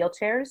people in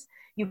wheelchairs,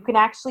 you can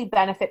actually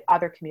benefit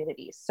other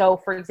communities. So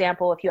for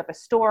example, if you have a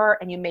store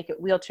and you make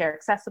it wheelchair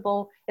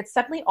accessible, it's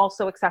suddenly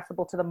also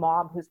accessible to the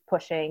mom who's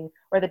pushing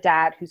or the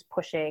dad who's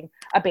pushing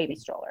a baby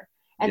stroller.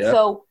 And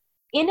so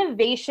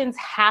innovations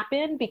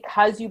happen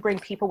because you bring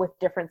people with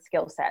different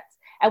skill sets.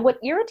 And what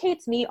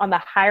irritates me on the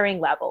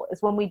hiring level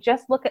is when we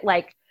just look at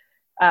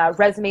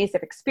resumes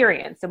of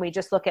experience, and we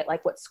just look at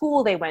what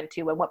school they went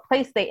to and what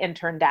place they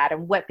interned at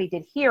and what they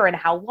did here and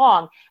how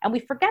long. And we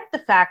forget the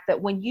fact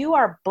that when you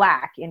are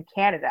Black in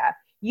Canada,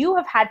 you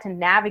have had to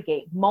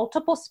navigate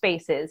multiple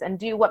spaces and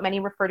do what many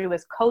refer to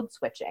as code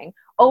switching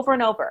over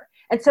and over.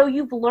 And so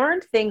you've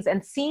learned things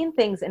and seen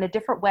things in a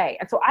different way.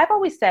 And so I've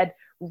always said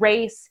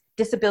race,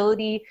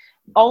 disability,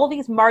 all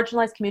these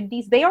marginalized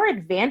communities, they are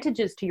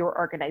advantages to your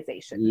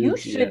organization. You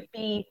should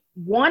be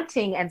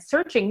wanting and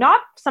searching,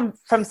 not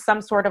from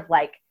some sort of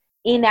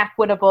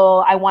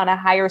inequitable, I want to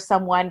hire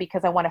someone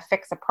because I want to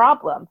fix a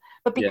problem,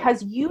 but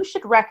because you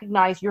should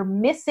recognize you're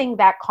missing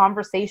that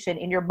conversation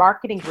in your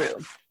marketing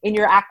room, in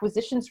your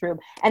acquisitions room,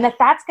 and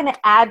that's going to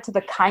add to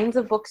the kinds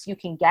of books you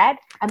can get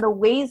and the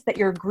ways that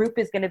your group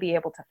is going to be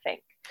able to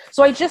think.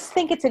 So I just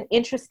think it's an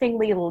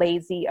interestingly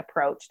lazy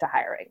approach to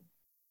hiring.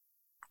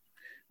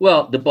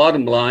 Well, the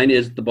bottom line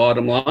is the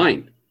bottom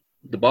line.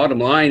 the bottom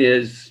line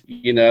is,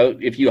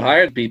 if you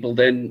hire people,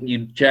 then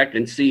you check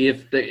and see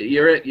if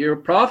your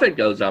profit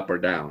goes up or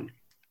down.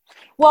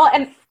 Well,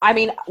 and I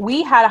mean,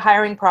 we had a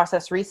hiring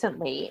process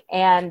recently,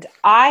 and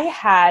I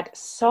had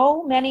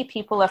so many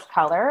people of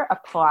color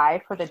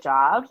apply for the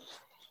job,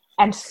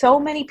 and so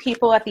many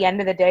people at the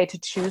end of the day to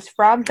choose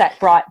from that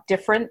brought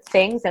different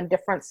things and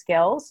different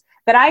skills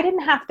that I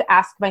didn't have to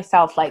ask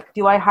myself, like,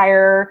 do I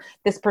hire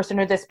this person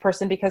or this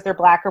person because they're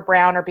Black or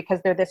brown or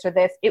because they're this or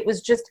this? It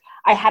was just,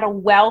 I had a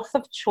wealth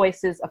of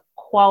choices of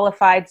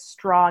qualified,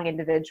 strong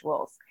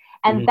individuals.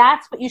 And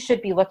that's what you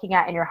should be looking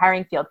at in your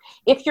hiring field.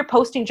 If you're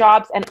posting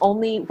jobs and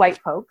only white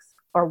folks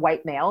or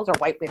white males or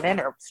white women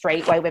or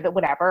straight white women,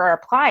 whatever, are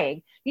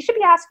applying, you should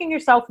be asking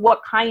yourself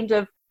what kind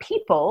of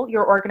people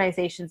your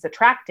organization's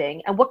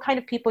attracting and what kind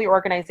of people your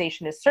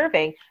organization is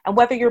serving and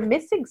whether you're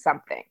missing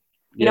something.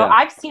 You know,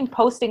 I've seen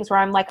postings where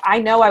I'm like, I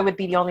know I would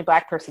be the only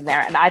Black person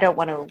there and I don't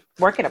want to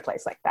work in a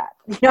place like that.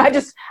 I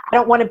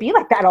don't want to be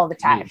like that all the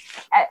time.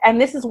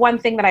 And this is one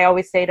thing that I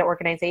always say to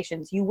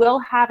organizations: you will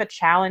have a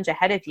challenge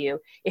ahead of you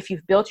if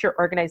you've built your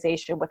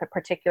organization with a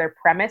particular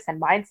premise and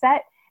mindset,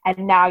 and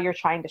now you're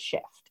trying to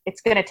shift.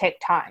 It's going to take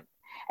time.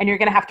 And you're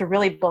going to have to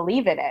really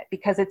believe in it,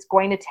 because it's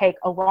going to take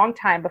a long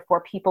time before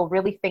people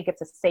really think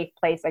it's a safe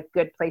place, a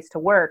good place to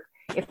work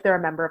if they're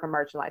a member of a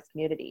marginalized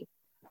community.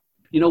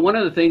 One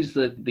of the things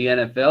that the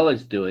NFL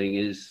is doing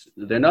is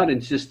they're not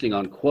insisting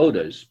on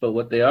quotas, but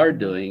what they are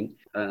doing,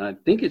 and I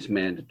think it's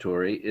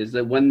mandatory, is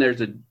that when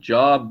there's a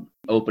job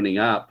opening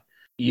up,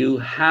 you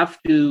have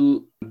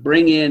to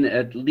bring in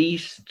at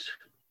least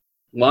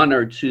one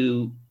or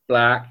two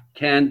Black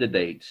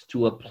candidates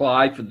to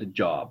apply for the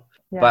job.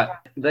 Yeah.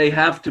 But they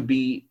have to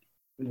be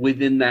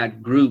within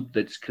that group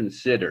that's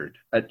considered,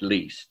 at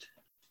least.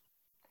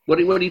 What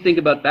do you think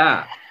about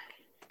that?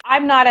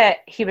 I'm not a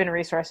human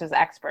resources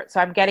expert, so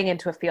I'm getting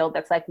into a field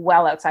that's like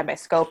well outside my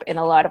scope in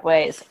a lot of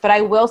ways. But I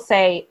will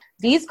say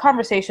these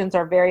conversations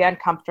are very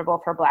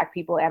uncomfortable for Black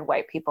people and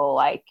white people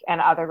alike,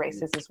 and other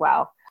races as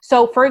well.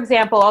 So, for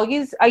example, I'll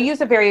use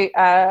a very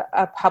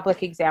a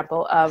public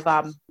example of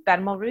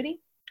Ben Mulrooney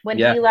when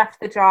he left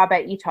the job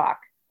at eTalk.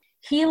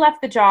 He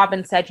left the job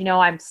and said,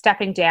 I'm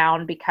stepping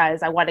down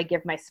because I want to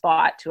give my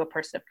spot to a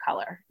person of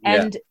color.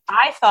 And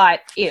I thought,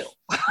 ew,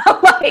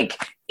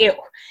 ew,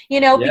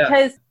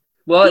 because.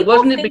 Well,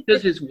 wasn't it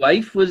because his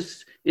wife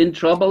was in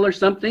trouble or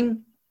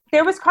something?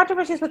 There was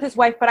controversies with his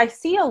wife, but I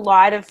see a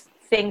lot of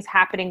things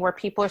happening where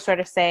people are sort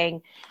of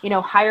saying,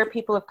 hire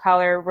people of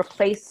color,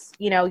 replace,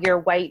 your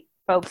white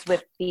folks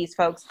with these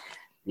folks.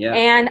 Yeah.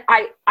 And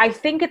I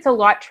think it's a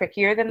lot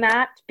trickier than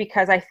that,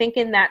 because I think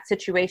in that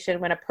situation,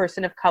 when a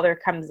person of color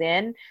comes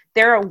in,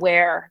 they're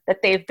aware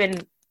that they've been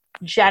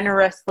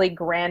generously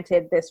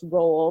granted this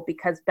role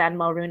because Ben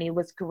Mulrooney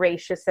was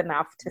gracious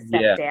enough to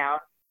step down.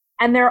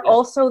 And they're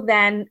also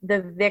then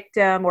the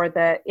victim or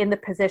in the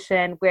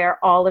position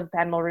where all of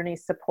Ben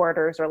Mulrooney's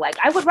supporters are like,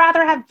 I would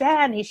rather have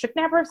Ben. He should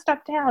never have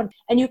stepped down.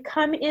 And you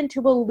come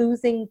into a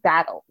losing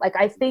battle. Like,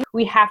 I think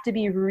we have to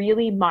be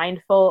really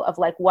mindful of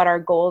like what our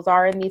goals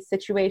are in these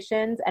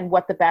situations and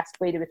what the best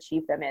way to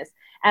achieve them is.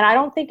 And I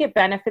don't think it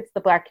benefits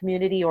the Black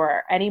community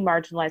or any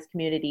marginalized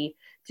community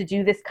to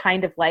do this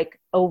kind of like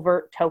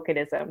overt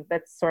tokenism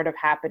that's sort of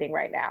happening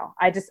right now.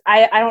 I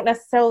don't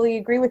necessarily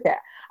agree with it.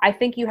 I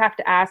think you have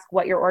to ask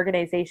what your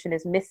organization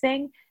is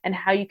missing and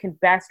how you can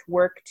best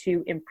work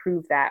to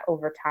improve that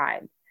over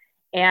time,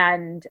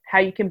 and how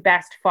you can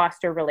best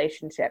foster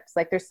relationships.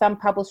 Like, there's some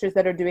publishers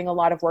that are doing a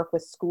lot of work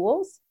with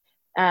schools,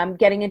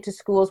 getting into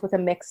schools with a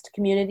mixed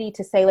community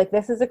to say, like,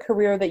 this is a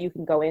career that you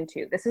can go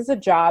into. This is a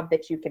job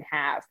that you can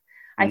have.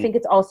 I think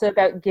it's also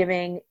about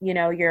giving,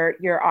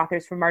 your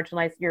authors from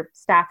your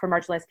staff from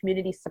marginalized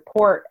communities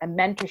support and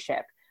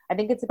mentorship. I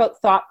think it's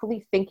about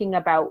thoughtfully thinking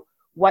about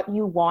what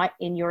you want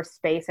in your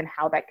space and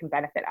how that can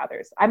benefit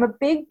others. I'm a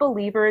big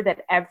believer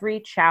that every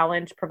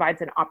challenge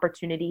provides an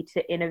opportunity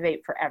to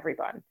innovate for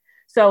everyone.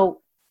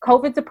 So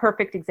COVID's a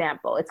perfect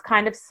example. It's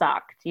kind of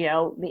sucked,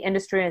 the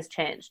industry has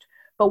changed,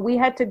 but we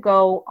had to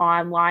go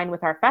online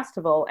with our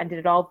festival and did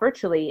it all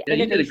virtually. Yeah,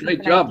 you did a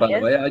great job, by the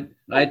way.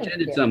 I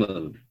attended some of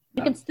them.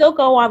 You can still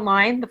go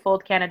online,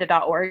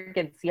 thefoldcanada.org,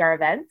 and see our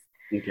events.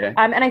 Okay.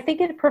 And I think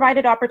it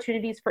provided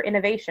opportunities for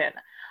innovation.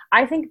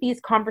 I think these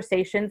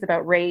conversations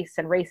about race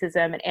and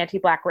racism and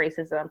anti-Black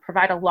racism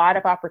provide a lot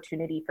of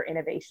opportunity for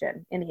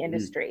innovation in the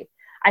industry.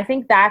 I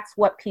think that's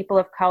what people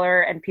of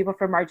color and people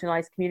from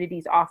marginalized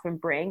communities often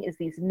bring, is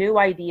these new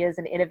ideas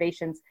and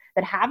innovations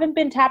that haven't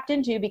been tapped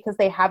into because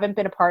they haven't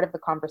been a part of the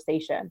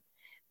conversation.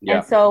 Yeah.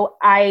 And so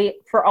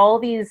for all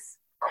these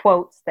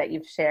quotes that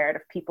you've shared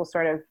of people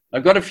sort of,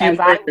 I've got a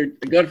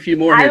few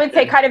more. I would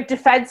say kind of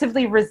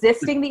defensively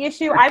resisting the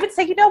issue. I would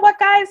say, you know what,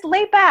 guys,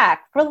 lay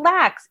back,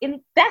 relax,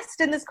 invest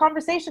in this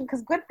conversation,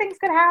 because good things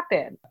could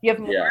happen. You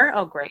have more? Yeah.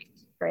 Oh,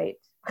 great.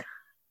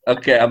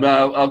 Okay,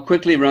 I'll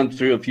quickly run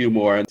through a few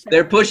more.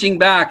 They're pushing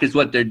back is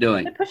what they're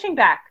doing. They're pushing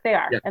back. They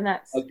are. Yeah. And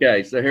that's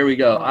okay. So here we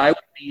go. I would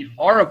be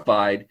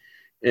horrified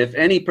if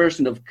any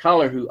person of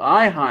color who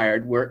I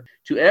hired were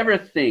to ever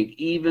think,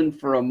 even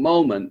for a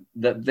moment,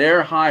 that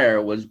their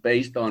hire was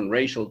based on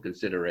racial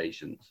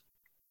considerations.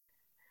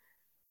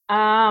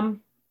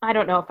 I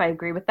don't know if I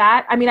agree with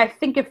that. I mean, I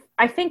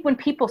think when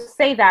people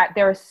say that,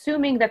 they're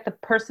assuming that the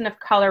person of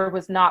color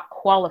was not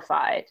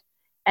qualified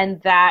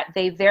and that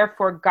they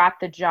therefore got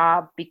the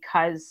job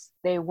because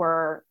they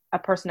were a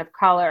person of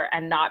color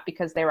and not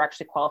because they were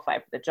actually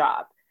qualified for the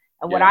job.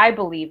 And what I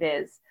believe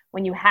is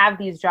when you have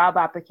these job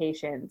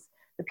applications,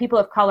 the people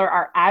of color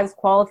are as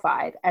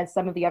qualified as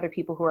some of the other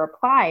people who are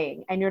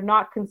applying, and you're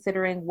not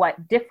considering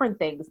what different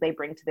things they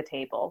bring to the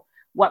table,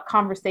 what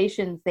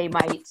conversations they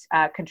might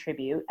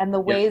contribute, and the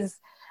ways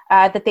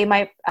that they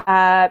might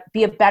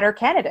be a better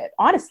candidate,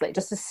 honestly,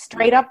 just a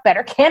straight up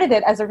better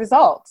candidate as a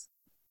result.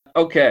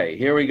 Okay,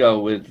 here we go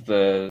with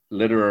the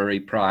literary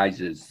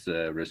prizes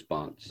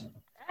response.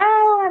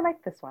 Oh, I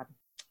like this one.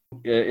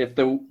 If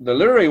the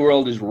literary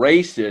world is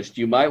racist,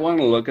 you might want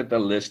to look at the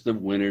list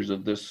of winners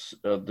of the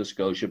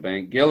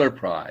Scotiabank Giller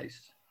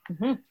Prize.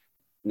 Mm-hmm.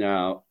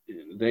 Now,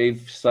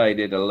 they've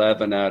cited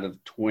 11 out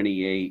of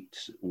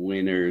 28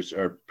 winners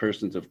are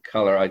persons of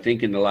color. I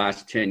think in the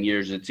last 10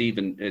 years, it's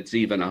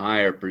even a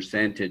higher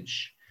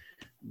percentage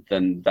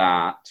than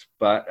that.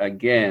 But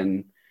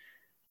again,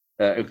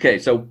 okay,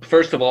 so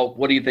first of all,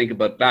 what do you think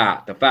about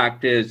that? The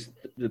fact is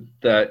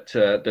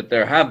that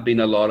there have been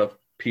a lot of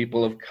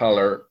people of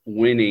color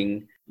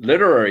winning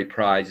literary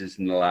prizes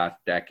in the last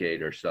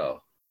decade or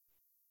so.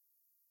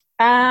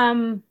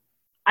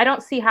 I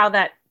don't see how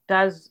that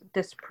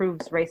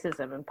disproves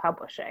racism in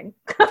publishing.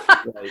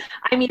 Right.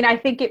 I mean, I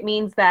think it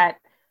means that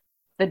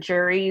the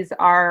juries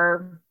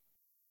are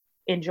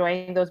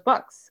enjoying those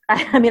books.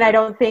 I mean, I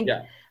don't think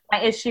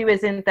my issue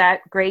isn't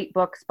that great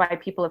books by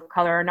people of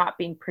color are not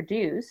being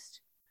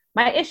produced.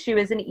 My issue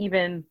isn't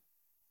even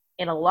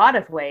in a lot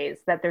of ways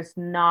that there's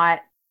not,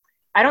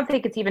 I don't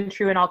think it's even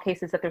true in all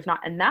cases that there's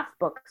not enough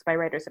books by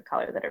writers of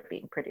color that are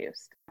being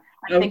produced.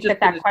 I think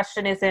that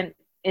question isn't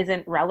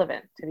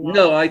relevant to the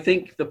No, I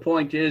think the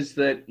point is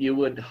that you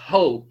would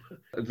hope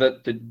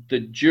that the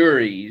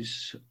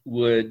juries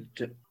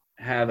would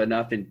have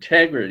enough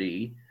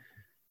integrity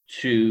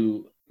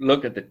to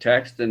look at the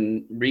text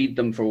and read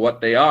them for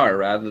what they are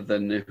rather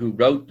than who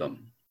wrote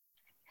them.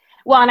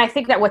 Well, and I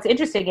think that what's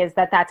interesting is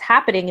that that's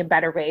happening in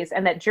better ways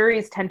and that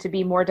juries tend to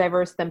be more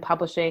diverse than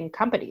publishing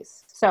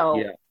companies.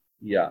 So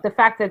the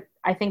fact that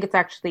I think it's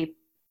actually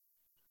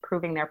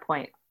proving their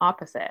point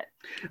opposite.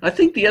 I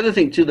think the other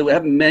thing too that we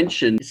haven't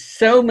mentioned,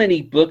 so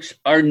many books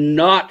are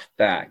not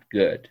that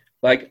good.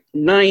 Like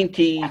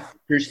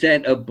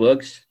 90% of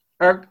books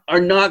are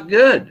not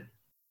good.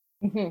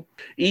 Mm-hmm.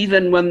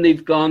 Even when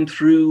they've gone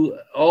through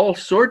all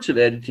sorts of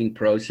editing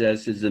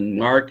processes and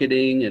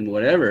marketing and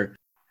whatever.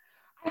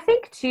 I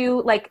think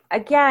too, like,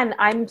 again,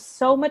 I'm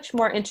so much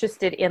more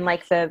interested in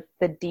like the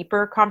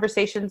deeper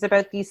conversations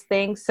about these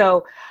things.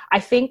 So I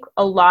think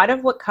a lot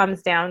of what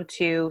comes down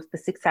to the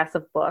success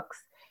of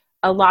books,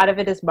 a lot of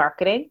it is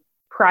marketing.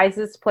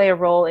 Prizes play a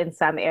role in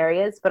some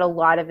areas, but a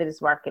lot of it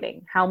is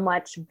marketing, how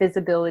much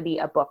visibility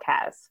a book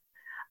has.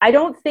 I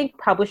don't think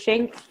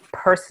publishing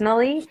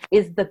personally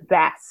is the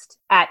best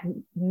at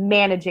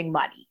managing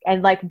money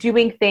and like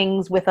doing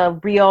things with a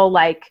real,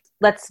 like,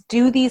 let's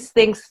do these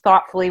things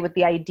thoughtfully with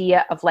the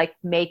idea of like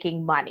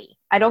making money.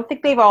 I don't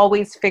think they've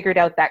always figured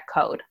out that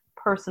code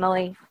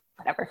personally,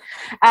 whatever.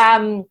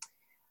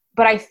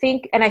 But I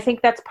think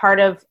that's part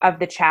of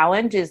the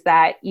challenge is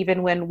that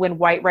even when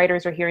white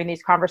writers are hearing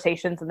these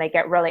conversations and they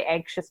get really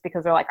anxious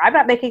because they're like, I'm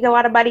not making a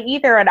lot of money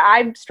either, and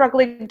I'm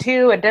struggling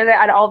too, and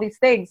all these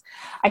things.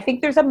 I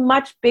think there's a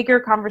much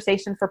bigger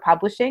conversation for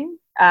publishing,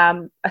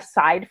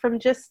 aside from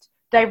just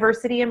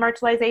diversity and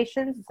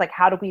marginalizations. It's like,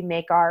 how do we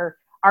make our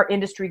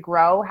industry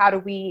grow? How do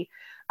we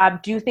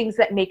do things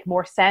that make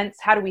more sense?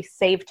 How do we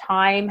save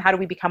time? How do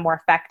we become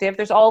more effective?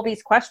 There's all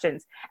these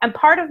questions. And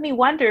part of me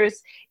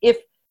wonders if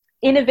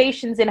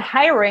innovations in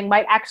hiring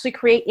might actually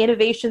create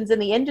innovations in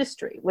the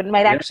industry,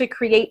 might actually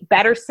create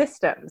better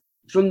systems.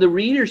 From the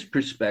reader's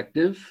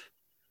perspective,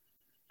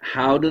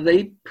 how do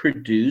they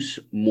produce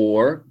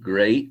more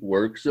great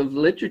works of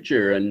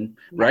literature and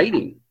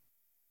writing?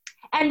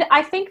 And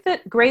I think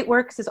that great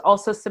works is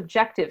also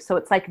subjective. So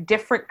it's like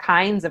different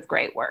kinds of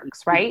great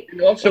works, right? And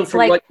also, it's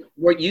from like,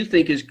 what you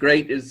think is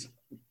great is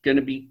going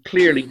to be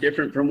clearly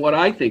different from what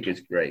I think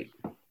is great.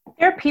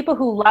 There are people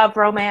who love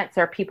romance.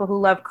 There are people who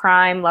love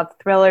crime, love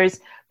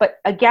thrillers. But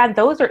again,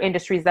 those are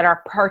industries that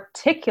are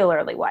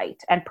particularly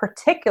white and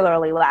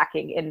particularly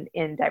lacking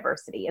in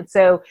diversity. And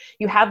so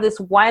you have this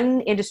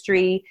one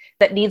industry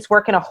that needs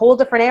work in a whole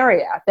different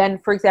area than,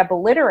 for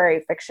example,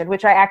 literary fiction,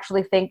 which I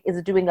actually think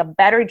is doing a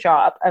better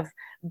job of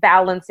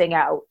balancing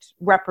out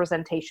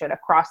representation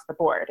across the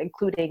board,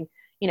 including,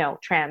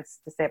 trans,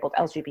 disabled,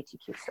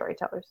 LGBTQ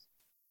storytellers.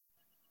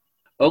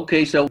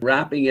 Okay, so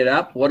wrapping it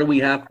up, what do we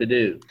have to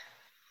do?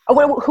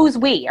 Who's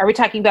we? Are we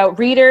talking about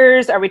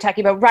readers? Are we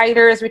talking about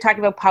writers? Are we talking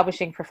about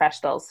publishing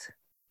professionals?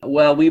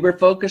 Well, we were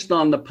focused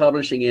on the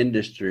publishing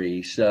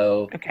industry.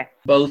 So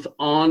both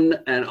on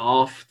and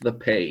off the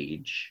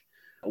page,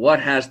 what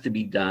has to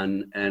be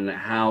done and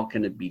how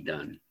can it be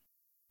done?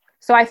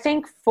 So I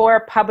think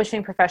for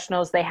publishing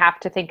professionals, they have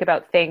to think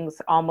about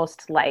things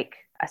almost like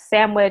a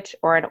sandwich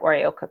or an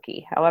Oreo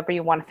cookie, however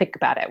you want to think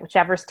about it,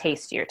 whichever's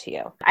tastier to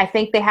you. I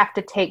think they have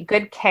to take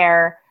good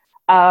care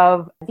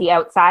of the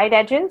outside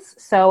edges.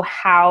 So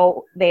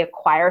how they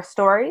acquire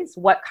stories,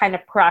 what kind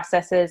of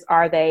processes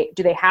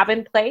do they have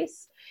in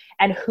place,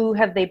 and who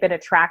have they been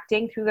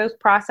attracting through those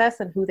processes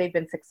and who they've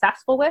been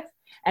successful with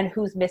and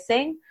who's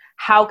missing.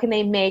 How can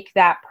they make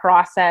that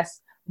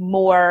process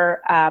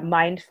more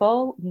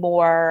mindful,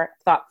 more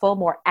thoughtful,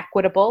 more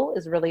equitable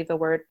is really the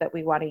word that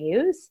we want to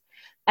use.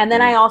 And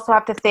then I also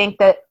have to think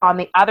that on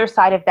the other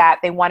side of that,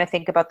 they want to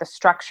think about the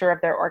structure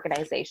of their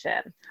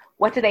organization.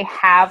 What do they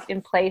have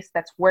in place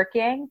that's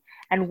working,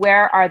 and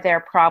where are their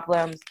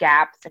problems,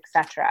 gaps,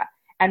 etc.?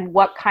 And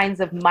what kinds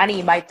of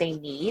money might they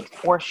need,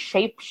 or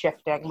shape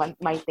shifting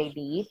might they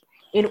need,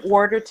 in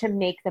order to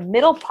make the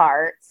middle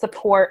part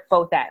support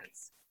both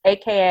ends,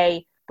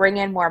 aka bring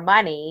in more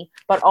money,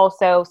 but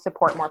also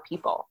support more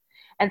people.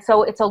 And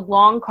so it's a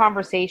long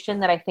conversation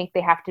that I think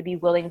they have to be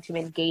willing to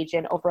engage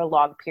in over a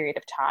long period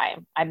of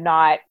time. I'm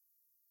not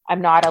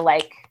a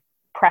like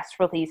press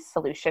release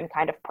solution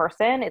kind of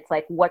person. It's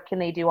like, what can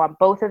they do on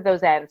both of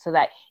those ends so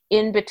that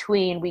in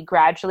between we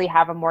gradually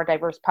have a more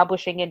diverse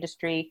publishing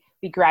industry,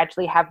 we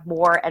gradually have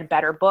more and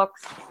better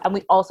books, and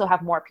we also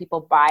have more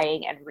people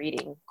buying and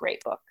reading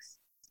great books.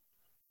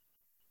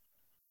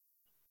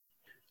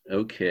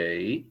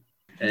 Okay.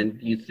 And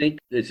you think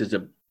this is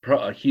a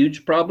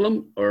huge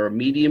problem or a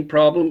medium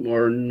problem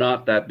or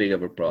not that big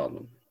of a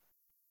problem?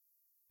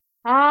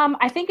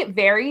 I think it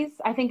varies.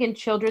 I think in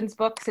children's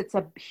books, it's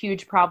a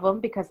huge problem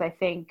because I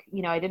think,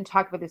 I didn't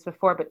talk about this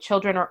before, but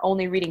children are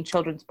only reading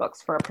children's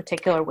books for a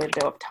particular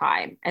window of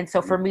time. And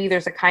so for me,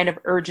 there's a kind of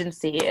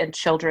urgency in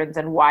children's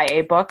and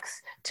YA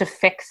books to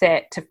fix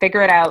it, to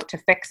figure it out, to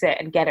fix it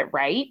and get it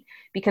right,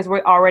 because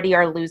we already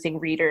are losing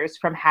readers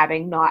from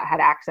having not had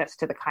access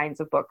to the kinds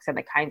of books and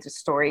the kinds of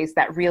stories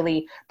that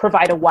really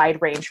provide a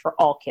wide range for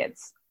all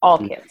kids. All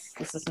kids.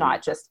 This is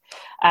not just,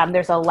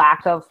 there's a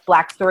lack of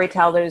Black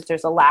storytellers.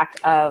 There's a lack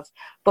of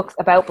books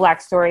about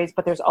Black stories,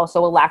 but there's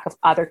also a lack of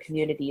other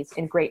communities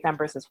in great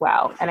numbers as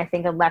well. And I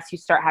think unless you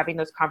start having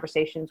those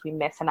conversations, we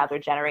miss another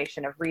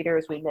generation of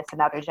readers. We miss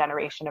another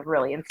generation of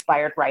really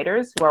inspired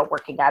writers who are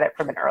working at it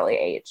from an early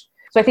age.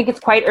 So I think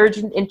it's quite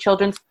urgent in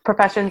children's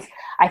professions.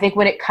 I think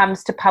when it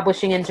comes to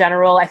publishing in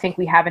general, I think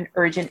we have an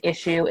urgent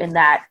issue in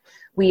that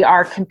we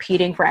are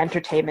competing for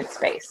entertainment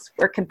space.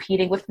 We're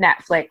competing with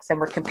Netflix and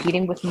we're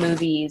competing with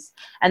movies.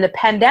 And the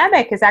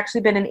pandemic has actually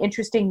been an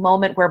interesting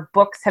moment where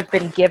books have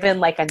been given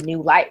like a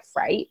new life,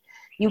 right?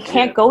 You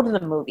can't go to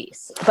the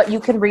movies, but you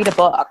can read a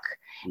book.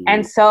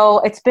 And so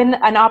it's been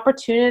an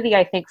opportunity,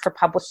 I think, for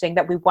publishing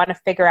that we want to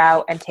figure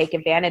out and take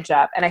advantage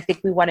of. And I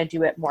think we want to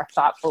do it more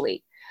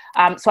thoughtfully.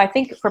 So I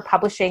think for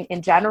publishing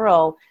in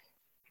general,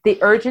 the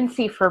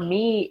urgency for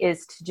me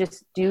is to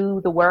just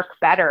do the work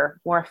better,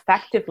 more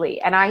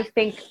effectively. And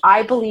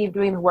I believe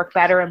doing the work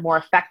better and more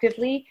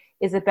effectively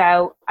is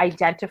about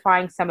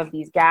identifying some of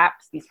these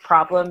gaps, these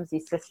problems,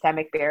 these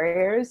systemic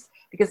barriers.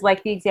 Because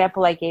like the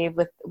example I gave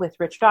with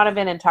Rich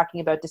Donovan and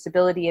talking about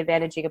disability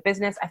advantaging a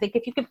business, I think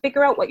if you can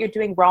figure out what you're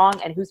doing wrong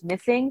and who's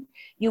missing,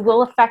 you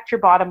will affect your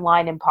bottom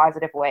line in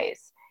positive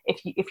ways.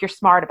 If you're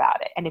smart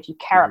about it and if you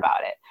care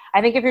about it.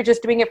 I think if you're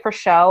just doing it for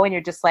show and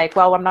you're just like,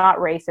 well, I'm not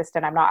racist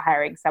and I'm not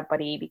hiring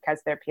somebody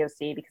because they're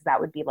POC because that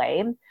would be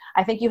lame,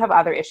 I think you have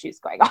other issues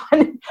going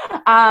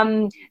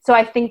on. So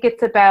I think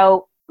it's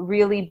about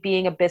really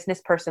being a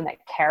business person that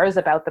cares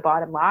about the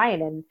bottom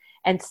line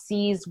and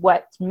sees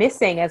what's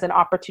missing as an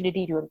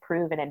opportunity to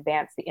improve and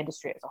advance the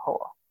industry as a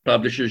whole.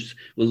 Publishers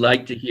will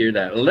like to hear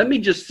that. Well, let me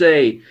just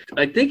say,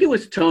 I think it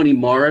was Toni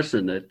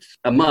Morrison, that,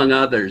 among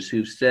others,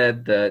 who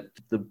said that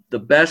the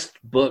best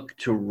book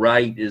to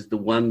write is the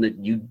one that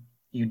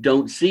you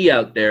don't see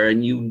out there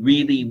and you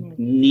really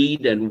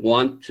need and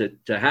want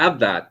to have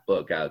that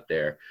book out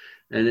there.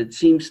 And it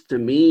seems to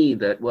me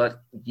that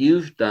what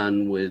you've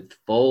done with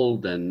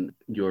Fold and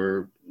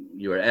your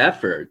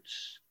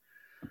efforts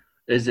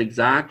is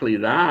exactly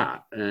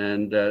that.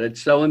 And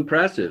it's so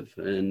impressive.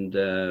 And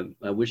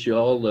I wish you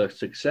all the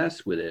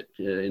success with it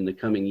in the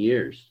coming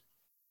years.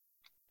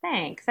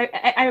 Thanks.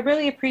 I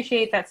really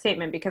appreciate that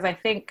statement because I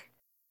think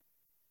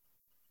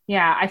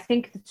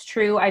it's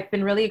true. I've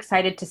been really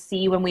excited to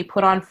see when we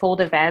put on Fold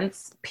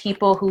events,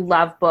 people who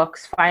love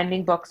books,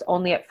 finding books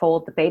only at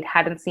Fold that they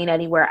hadn't seen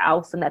anywhere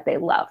else and that they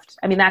loved.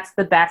 I mean, that's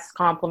the best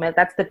compliment.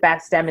 That's the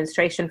best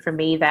demonstration for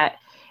me that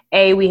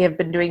A, we have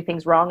been doing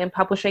things wrong in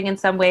publishing in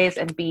some ways,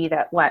 and B,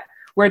 that what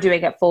we're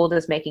doing at Fold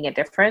is making a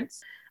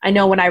difference. I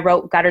know when I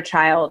wrote Gutter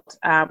Child,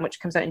 which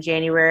comes out in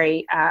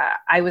January,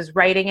 I was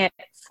writing it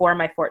for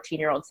my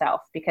 14-year-old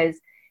self because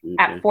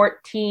at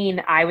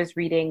 14, I was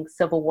reading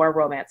Civil War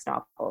romance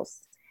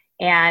novels.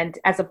 And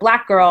as a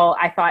Black girl,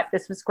 I thought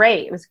this was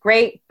great. It was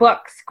great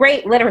books,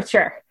 great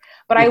literature.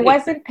 But I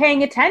wasn't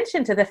paying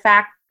attention to the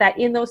fact that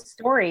in those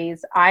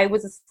stories, I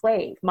was a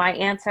slave. My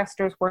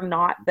ancestors were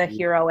not the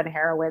hero and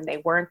heroine.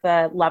 They weren't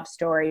the love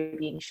story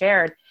being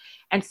shared.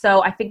 And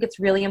so I think it's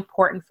really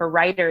important for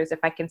writers, if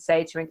I can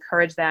say, to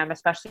encourage them,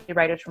 especially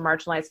writers from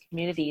marginalized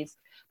communities,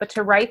 but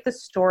to write the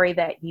story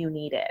that you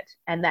needed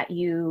and that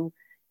you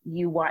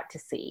want to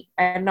see,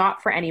 and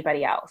not for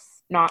anybody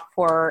else, not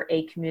for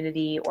a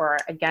community or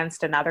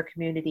against another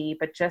community,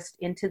 but just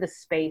into the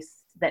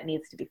space that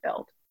needs to be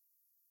filled.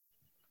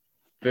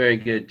 Very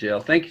good, Jael.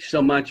 Thank you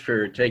so much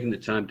for taking the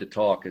time to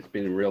talk. It's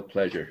been a real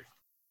pleasure.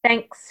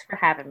 Thanks for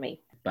having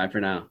me. Bye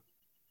for now.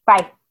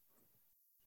 Bye.